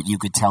Rider, but you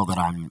could tell that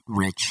I'm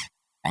rich,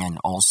 and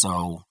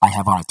also I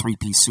have on a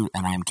 3-piece suit,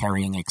 and I am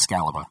carrying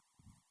Excalibur.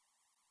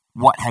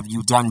 What have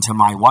you done to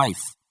my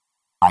wife?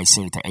 I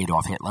say to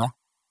Adolf Hitler.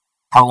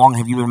 How long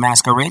have you been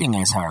masquerading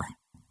as her?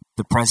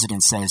 The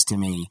president says to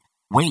me,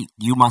 wait,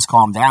 you must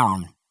calm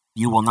down.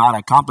 You will not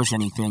accomplish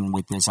anything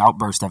with this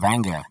outburst of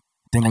anger.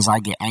 Then as I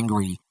get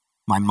angry,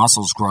 my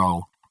muscles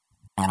grow,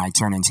 and I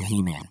turn into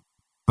He-Man.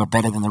 But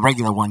better than the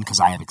regular one because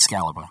I have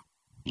Excalibur.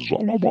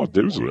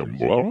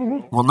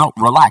 Well, no,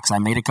 relax. I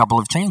made a couple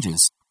of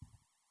changes.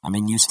 I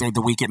mean, you stayed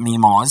the week at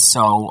Meemaws,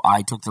 so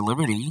I took the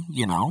liberty,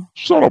 you know.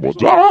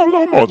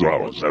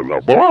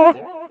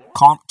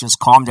 Just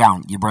calm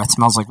down. Your breath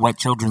smells like wet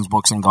children's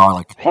books and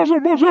garlic. Well,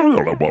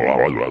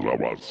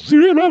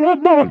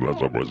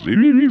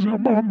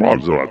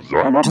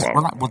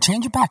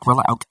 change it back.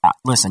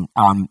 Listen,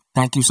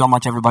 thank you so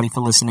much, everybody,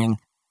 for listening.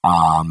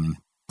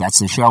 That's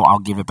the show. I'll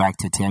give it back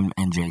to Tim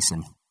and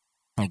Jason.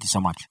 Thank you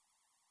so much.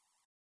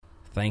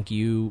 Thank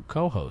you,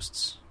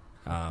 co-hosts.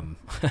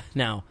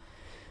 Now,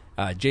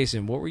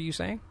 Jason, what were you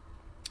saying?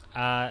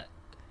 I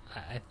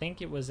think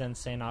it was in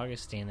St.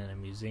 Augustine in a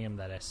museum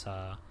that I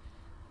saw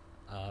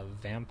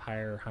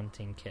vampire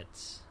hunting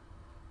kits.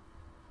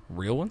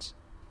 Real ones?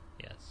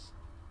 Yes.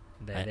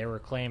 They were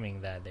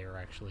claiming that they were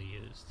actually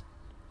used.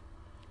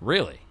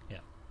 Really? Yeah.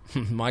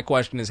 My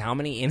question is, how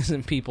many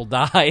innocent people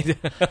died?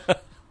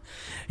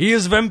 He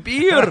is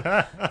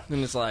vampire!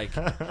 And it's like,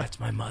 that's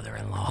my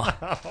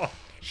mother-in-law.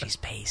 She's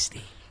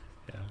pasty.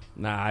 Yeah.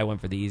 Nah, I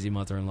went for the easy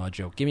mother-in-law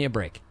joke. Give me a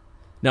break.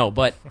 No,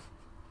 but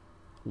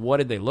what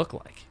did they look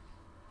like?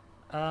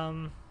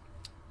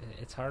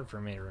 It's hard for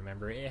me to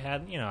remember. It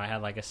had, I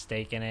had like a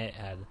steak in it,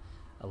 had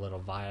a little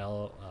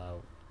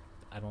vial.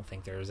 I don't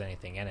think there was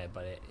anything in it,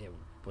 but it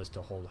was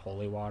to hold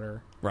holy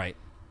water. Right.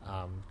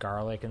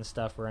 Garlic and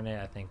stuff were in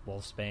it. I think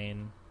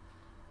wolfsbane.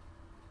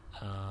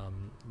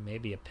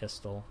 Maybe a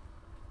pistol.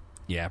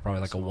 Yeah,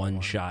 probably like a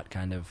one-shot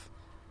kind of.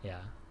 Yeah.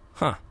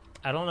 Huh.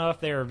 I don't know if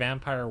they were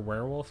vampire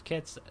werewolf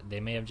kits. They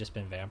may have just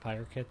been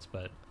vampire kits,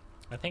 but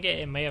I think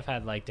it may have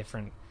had like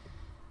different,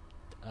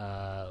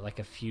 like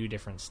a few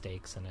different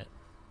steaks in it.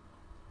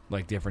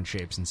 Like different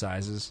shapes and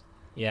sizes?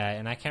 Yeah,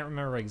 and I can't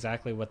remember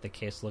exactly what the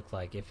case looked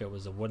like. If it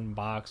was a wooden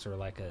box or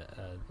like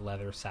a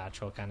leather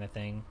satchel kind of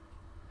thing.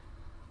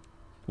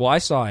 Well, I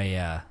saw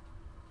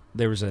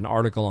there was an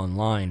article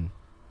online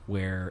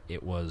where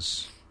it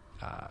was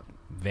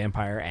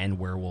vampire and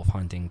werewolf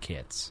hunting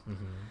kits.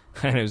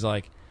 Mm-hmm. And it was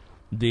like,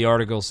 the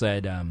article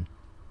said,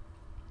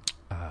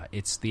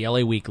 it's the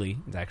LA Weekly.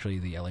 It's actually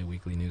the LA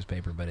Weekly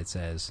newspaper, but it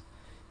says,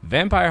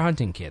 vampire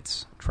hunting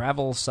kits,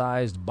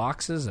 travel-sized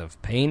boxes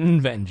of pain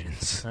and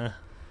vengeance.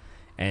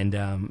 And,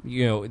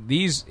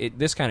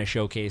 this kind of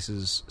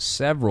showcases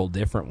several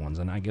different ones,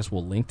 and I guess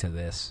we'll link to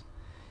this.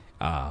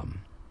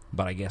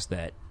 But I guess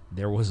that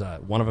there was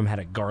one of them had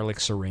a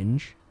garlic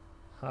syringe.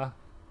 Huh.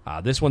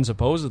 This one's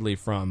supposedly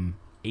from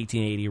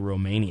 1880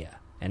 Romania,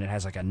 and it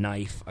has like a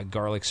knife, a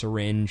garlic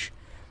syringe,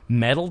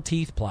 metal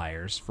teeth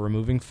pliers for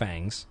removing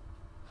fangs,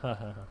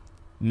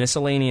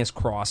 miscellaneous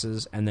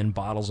crosses, and then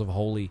bottles of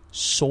holy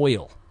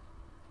soil.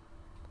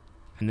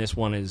 And this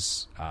one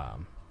is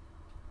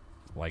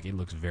it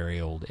looks very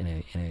old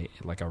in a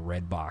like a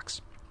red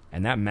box.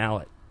 And that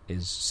mallet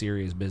is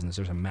serious business.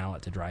 There's a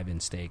mallet to drive in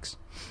steaks.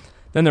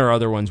 Then there are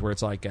other ones where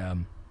it's like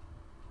some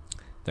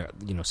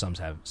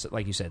have,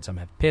 like you said, some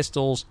have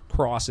pistols,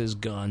 crosses,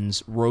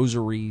 guns,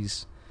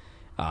 rosaries,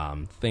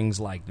 things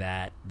like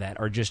that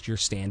are just your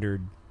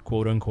standard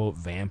quote-unquote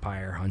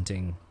vampire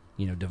hunting,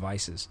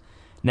 devices.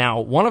 Now,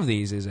 one of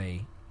these is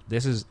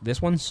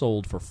this one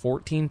sold for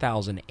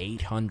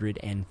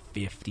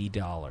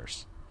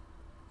 $14,850.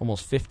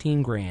 Almost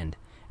 $15,000.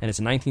 And it's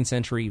a 19th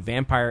century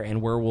vampire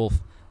and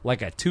werewolf,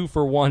 like a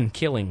 2-for-1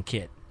 killing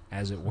kit,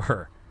 as it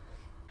were.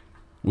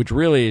 Which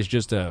really is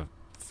just a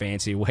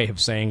fancy way of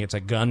saying it's a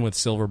gun with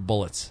silver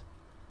bullets.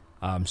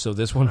 So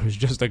this one was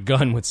just a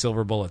gun with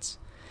silver bullets.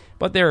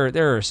 But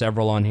there are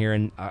several on here,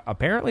 and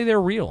apparently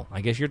they're real.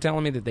 I guess you're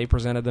telling me that they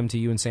presented them to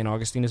you in St.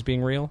 Augustine as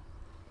being real?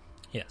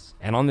 Yes.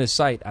 And on this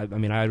site, I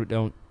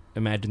don't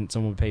imagine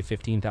someone would pay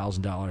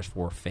 $15,000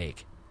 for a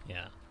fake.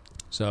 Yeah.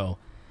 So,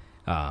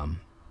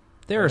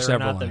 there are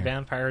several on not the here.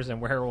 Vampires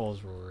and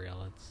werewolves were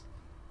real.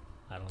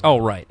 I don't know. Oh,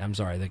 right. I'm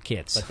sorry. The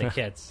kits. But the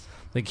kits.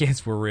 The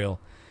kits were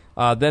real.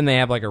 Then they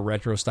have like a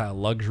retro-style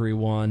luxury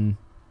one.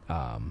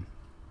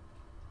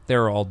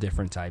 They're all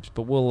different types,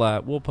 but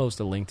we'll post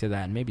a link to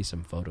that and maybe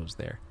some photos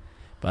there.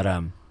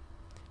 But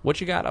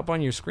what you got up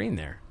on your screen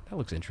there? That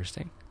looks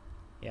interesting.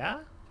 Yeah?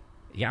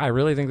 Yeah, I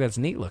really think that's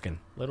neat looking.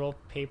 Little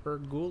paper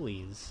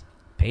ghoulies.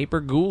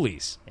 Paper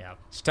ghoulies. Yeah.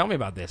 So tell me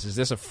about this. Is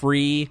this a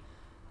free,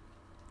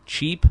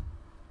 cheap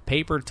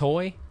paper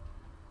toy?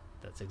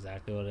 That's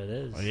exactly what it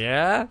is.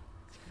 Yeah?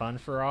 It's fun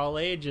for all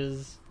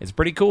ages. It's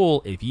pretty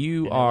cool if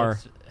you And are... it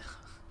looks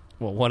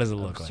Well, what does it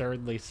look like?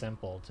 absurdly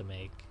simple to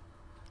make.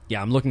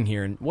 Yeah, I'm looking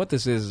here, and what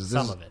this is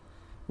Some of it.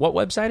 What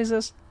website is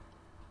this?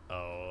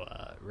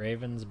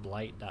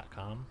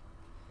 Ravensblight.com.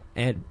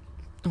 And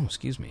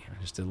excuse me, I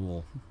just did a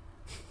little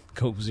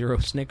Coke Zero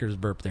Snickers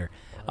burp there.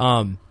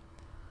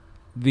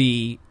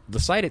 The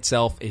site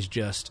itself is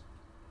just,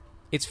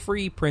 it's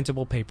free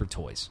printable paper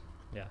toys.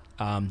 Yeah.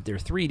 They're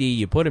 3D.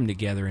 You put them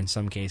together in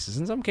some cases.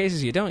 In some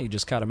cases you don't. You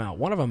just cut them out.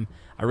 One of them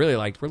I really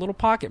liked were little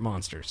pocket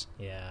monsters.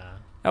 Yeah.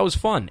 That was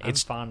fun. I'm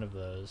fond of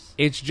those.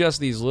 It's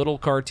just these little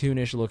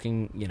cartoonish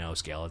looking,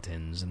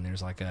 skeletons, and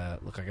there's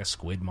look like a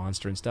squid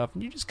monster and stuff,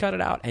 and you just cut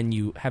it out, and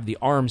you have the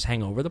arms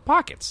hang over the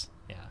pockets.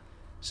 Yeah.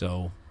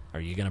 So, are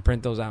you going to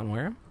print those out and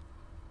wear them?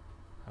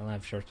 I don't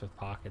have shirts with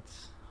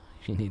pockets.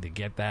 You need to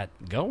get that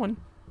going.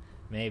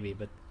 Maybe,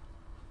 but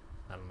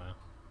I don't know.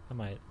 I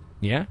might.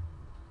 Yeah?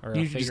 Or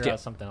You I'll just figure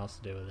out something else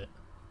to do with it.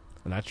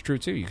 And that's true,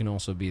 too. You can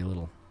also be a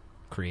little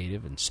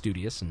creative and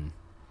studious and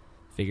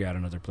figure out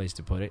another place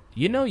to put it.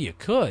 You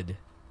could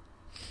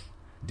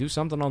do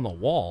something on the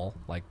wall,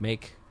 like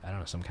make, I don't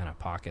know, some kind of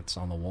pockets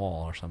on the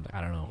wall or something.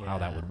 I don't know how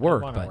that would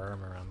work. I want but to wear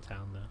them around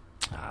town, though.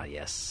 Ah,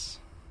 yes.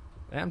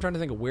 I'm trying to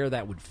think of where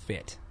that would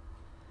fit.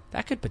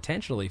 That could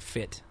potentially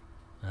fit.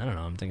 I don't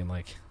know. I'm thinking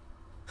like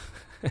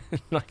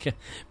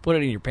put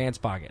it in your pants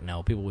pocket.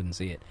 No, people wouldn't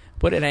see it.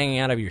 Put it hanging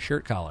out of your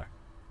shirt collar.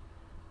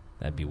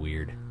 That'd be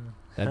weird.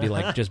 That'd be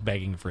like just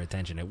begging for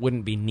attention. It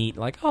wouldn't be neat.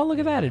 Like, oh, look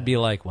at that. It'd be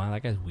like, wow,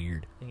 that guy's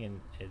weird. I think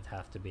it'd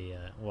have to be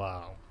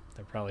wow.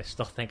 They'll probably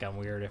still think I'm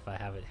weird if I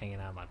have it hanging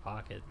out of my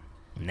pocket.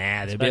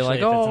 Nah, they'd Especially be like,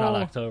 if it's not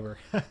October.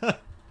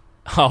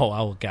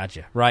 oh,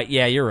 gotcha. Right,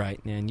 yeah, you're right.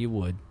 And you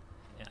would.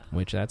 Yeah.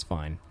 Which, that's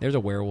fine. There's a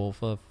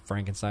werewolf, a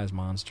Frankenstein's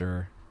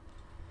monster.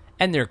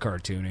 And they're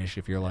cartoonish.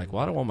 If you're like,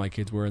 well, I don't want my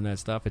kids wearing that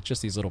stuff. It's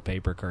just these little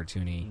paper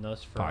cartoony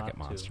pocket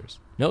monsters.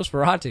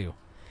 Nosferatu.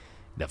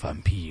 The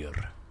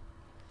vampire.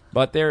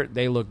 But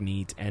they look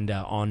neat. And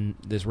on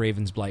this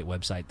Raven's Blight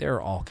website, there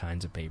are all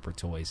kinds of paper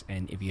toys.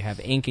 And if you have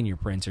ink in your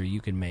printer,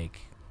 you can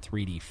make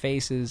 3D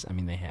faces. I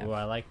mean, they have... Oh,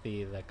 I like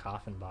the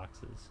coffin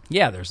boxes.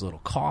 Yeah, there's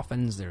little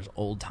coffins. There's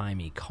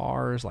old-timey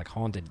cars, like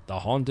the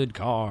haunted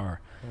car.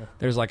 Yeah.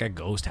 There's like a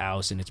ghost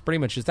house, and it's pretty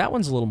much just... That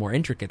one's a little more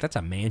intricate. That's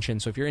a mansion,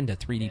 so if you're into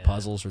 3D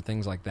puzzles or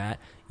things like that,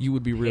 you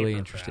would be really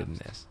interested in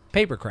this.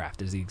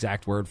 Papercraft is the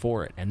exact word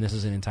for it, and this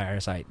is an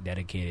entire site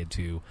dedicated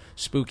to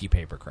spooky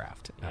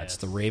papercraft. It's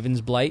the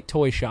Raven's Blight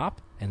Toy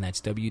Shop, and that's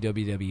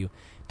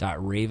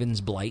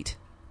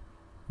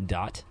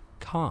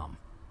www.ravensblight.com.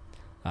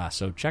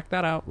 So check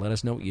that out. Let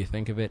us know what you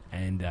think of it.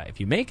 And if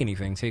you make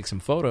anything, take some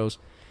photos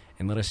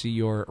and let us see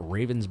your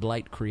Raven's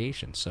Blight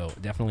creation. So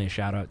definitely a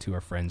shout out to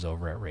our friends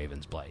over at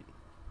Raven's Blight.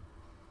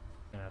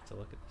 I'm going to have to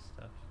look at this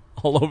stuff.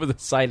 All over the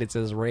site it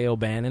says Ray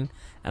O'Bannon.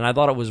 And I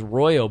thought it was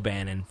Roy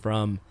O'Bannon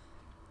from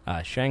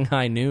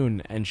Shanghai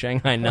Noon and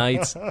Shanghai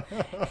Nights.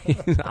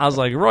 I was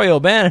like, Roy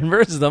O'Bannon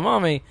versus the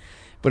Mummy.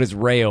 But it's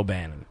Ray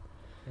O'Bannon.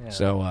 Yeah.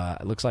 So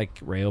it looks like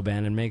Ray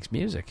O'Bannon makes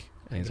music.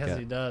 Because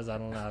he does. I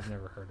don't know. I've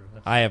never heard of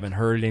it. I haven't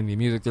heard any of the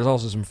music. There's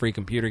also some free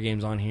computer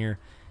games on here.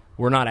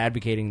 We're not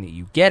advocating that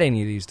you get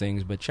any of these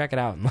things, but check it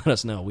out and let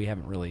us know. We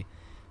haven't really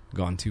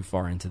gone too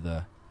far into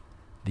the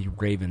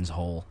Ravens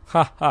hole.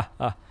 Ha, ha,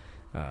 ha.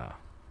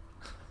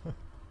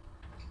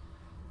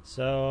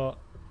 So,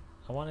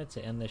 I wanted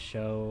to end the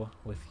show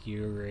with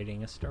you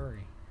reading a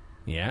story.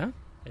 Yeah?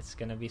 It's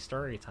going to be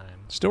story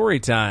time.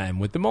 Story time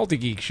with the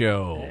Multi-Geek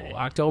Show, hey.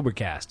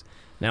 Oktobercast.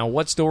 Now,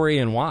 what story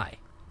and why?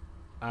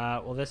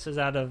 Well, this is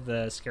out of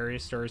the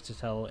Scariest Stories to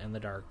Tell in the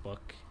Dark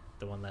book,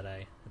 the one that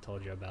I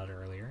told you about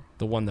earlier.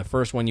 The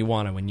first one you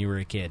wanted when you were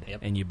a kid,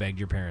 yep. And you begged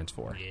your parents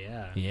for.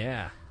 Yeah.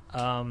 Yeah.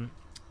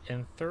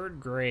 In third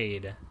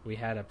grade, we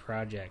had a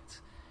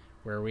project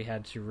where we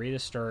had to read a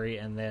story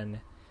and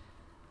then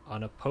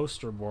on a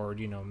poster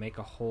board, make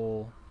a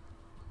whole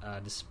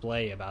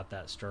display about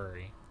that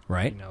story.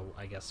 Right.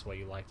 I guess what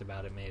you liked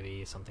about it,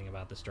 maybe something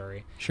about the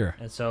story. Sure.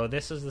 And so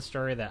this is the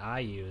story that I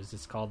used.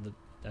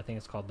 I think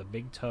it's called The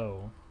Big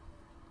Toe,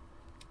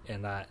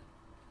 and I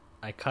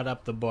cut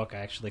up the book. I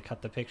actually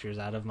cut the pictures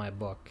out of my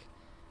book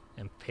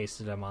and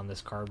pasted them on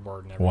this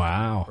cardboard and everything.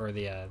 Wow. Or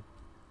the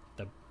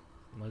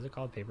what is it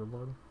called?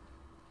 Paperboard?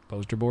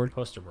 Poster board?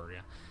 Poster board,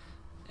 yeah.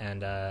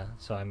 And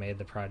so I made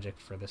the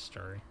project for this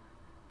story.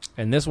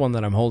 And this one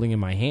that I'm holding in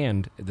my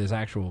hand, this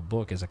actual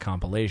book is a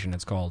compilation.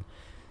 It's called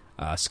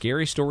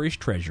Scary Stories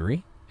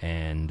Treasury,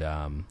 and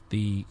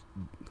the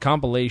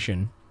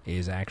compilation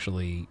is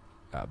actually...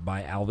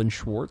 by Alvin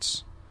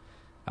Schwartz,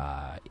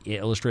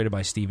 illustrated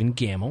by Stephen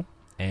Gamble,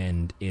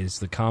 and is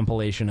the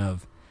compilation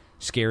of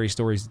Scary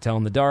Stories to Tell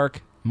in the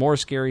Dark, More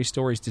Scary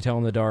Stories to Tell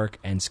in the Dark,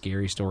 and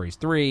Scary Stories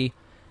 3,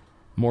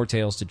 More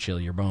Tales to Chill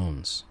Your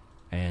Bones.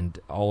 And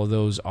all of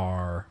those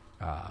are,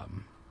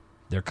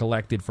 they're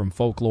collected from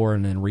folklore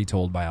and then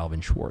retold by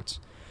Alvin Schwartz.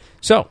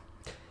 So,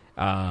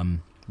 we're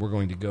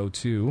going to go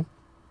to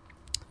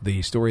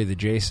the story that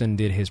Jason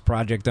did his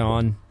project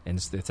on, and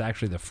it's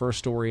actually the first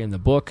story in the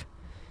book,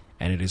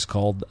 and it is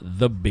called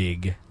The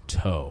Big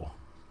Toe.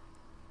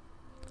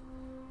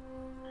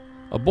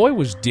 A boy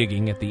was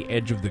digging at the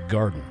edge of the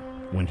garden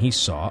when he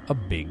saw a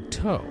big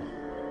toe.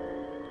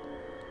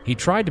 He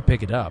tried to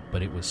pick it up,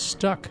 but it was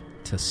stuck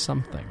to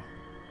something.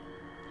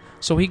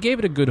 So he gave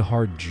it a good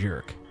hard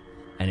jerk,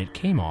 and it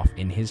came off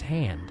in his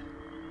hand.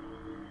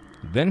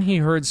 Then he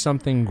heard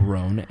something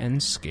groan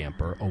and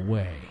scamper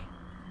away.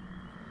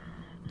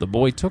 The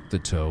boy took the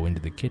toe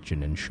into the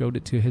kitchen and showed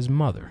it to his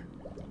mother.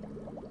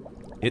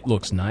 "It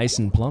looks nice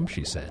and plump,"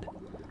 she said.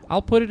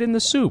 "I'll put it in the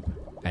soup,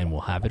 and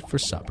we'll have it for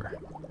supper."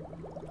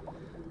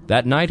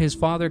 That night his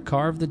father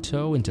carved the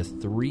toe into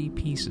 3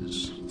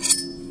 pieces.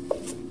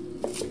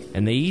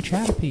 And they each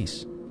had a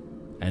piece.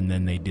 And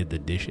then they did the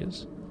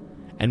dishes.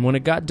 And when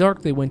it got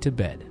dark, they went to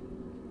bed.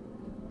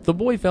 The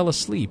boy fell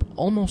asleep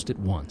almost at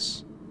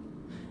once.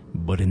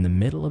 But in the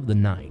middle of the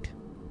night,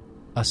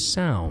 a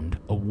sound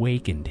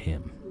awakened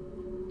him.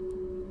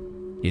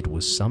 It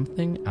was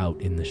something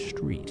out in the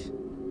street.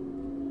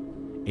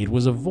 It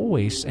was a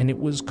voice, and it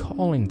was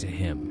calling to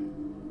him.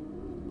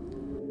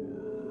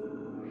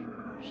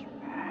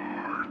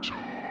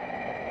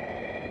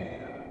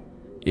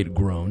 It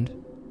groaned.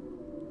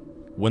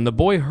 When the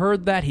boy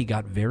heard that, he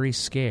got very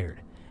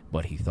scared,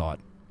 but he thought,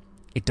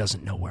 it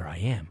doesn't know where I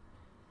am.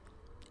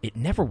 It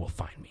never will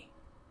find me.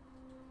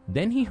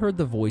 Then he heard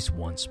the voice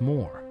once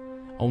more,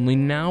 only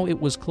now it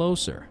was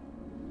closer.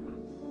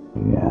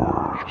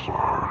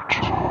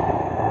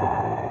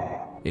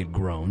 It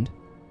groaned.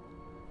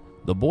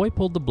 The boy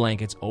pulled the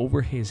blankets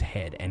over his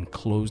head and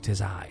closed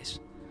his eyes.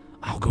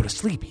 I'll go to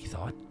sleep, he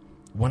thought.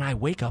 When I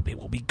wake up, it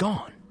will be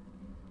gone.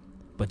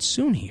 But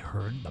soon he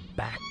heard the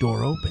back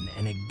door open,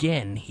 and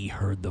again he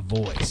heard the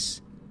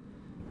voice.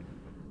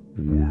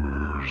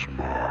 Where's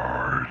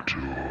my toe?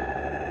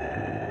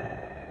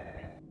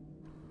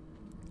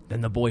 Then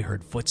the boy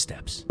heard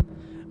footsteps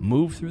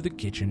move through the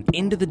kitchen,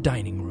 into the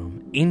dining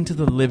room, into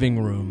the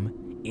living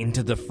room,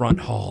 into the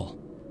front hall.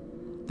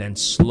 Then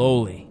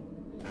slowly,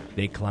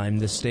 they climbed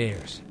the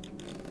stairs.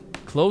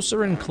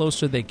 Closer and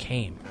closer they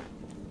came.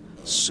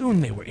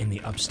 Soon they were in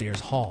the upstairs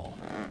hall.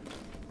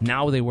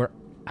 Now they were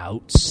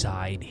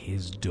outside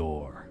his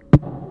door.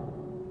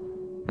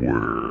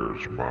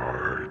 Where's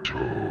my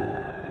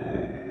toe?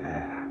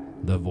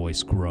 The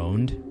voice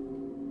groaned.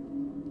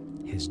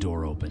 His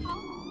door opened.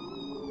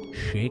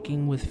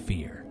 Shaking with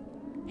fear,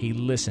 he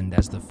listened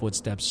as the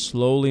footsteps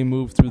slowly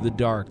moved through the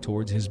dark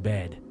towards his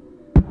bed.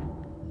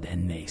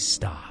 Then they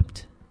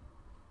stopped.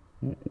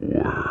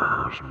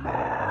 Where's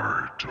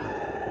my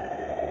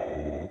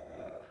toe?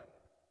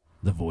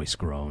 The voice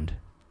groaned.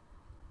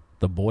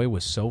 The boy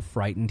was so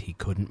frightened he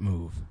couldn't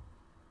move.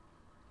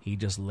 He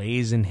just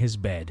lays in his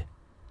bed,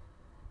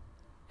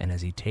 and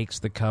as he takes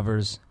the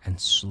covers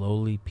and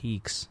slowly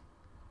peeks,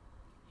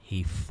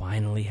 he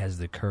finally has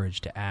the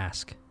courage to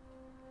ask,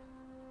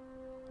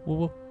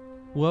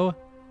 Whoa,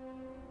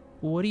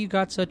 what do you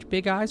got such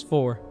big eyes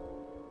for?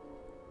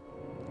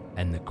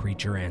 And the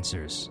creature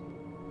answers,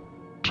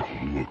 To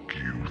look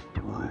you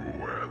through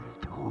and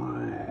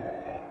through.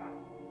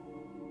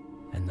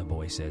 And the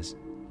boy says,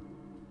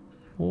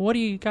 What do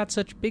you got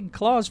such big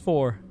claws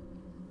for?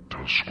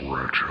 To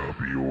scratch up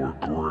your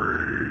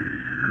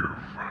grave.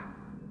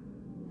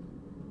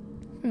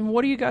 And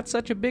what do you got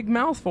such a big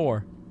mouth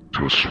for?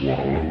 To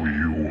swallow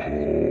you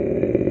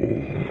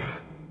whole.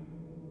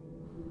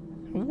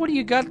 What do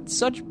you got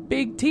such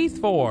big teeth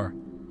for?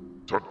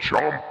 To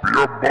chomp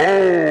your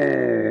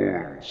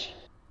bones.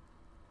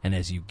 And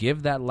as you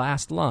give that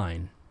last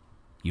line,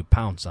 you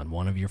pounce on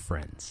one of your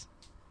friends.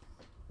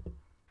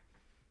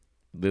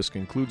 This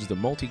concludes the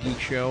Multi-Geek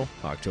Show,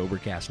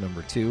 Octobercast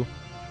number 2.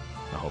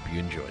 I hope you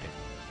enjoyed it.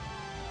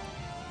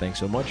 Thanks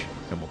so much,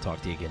 and we'll talk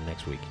to you again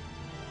next week.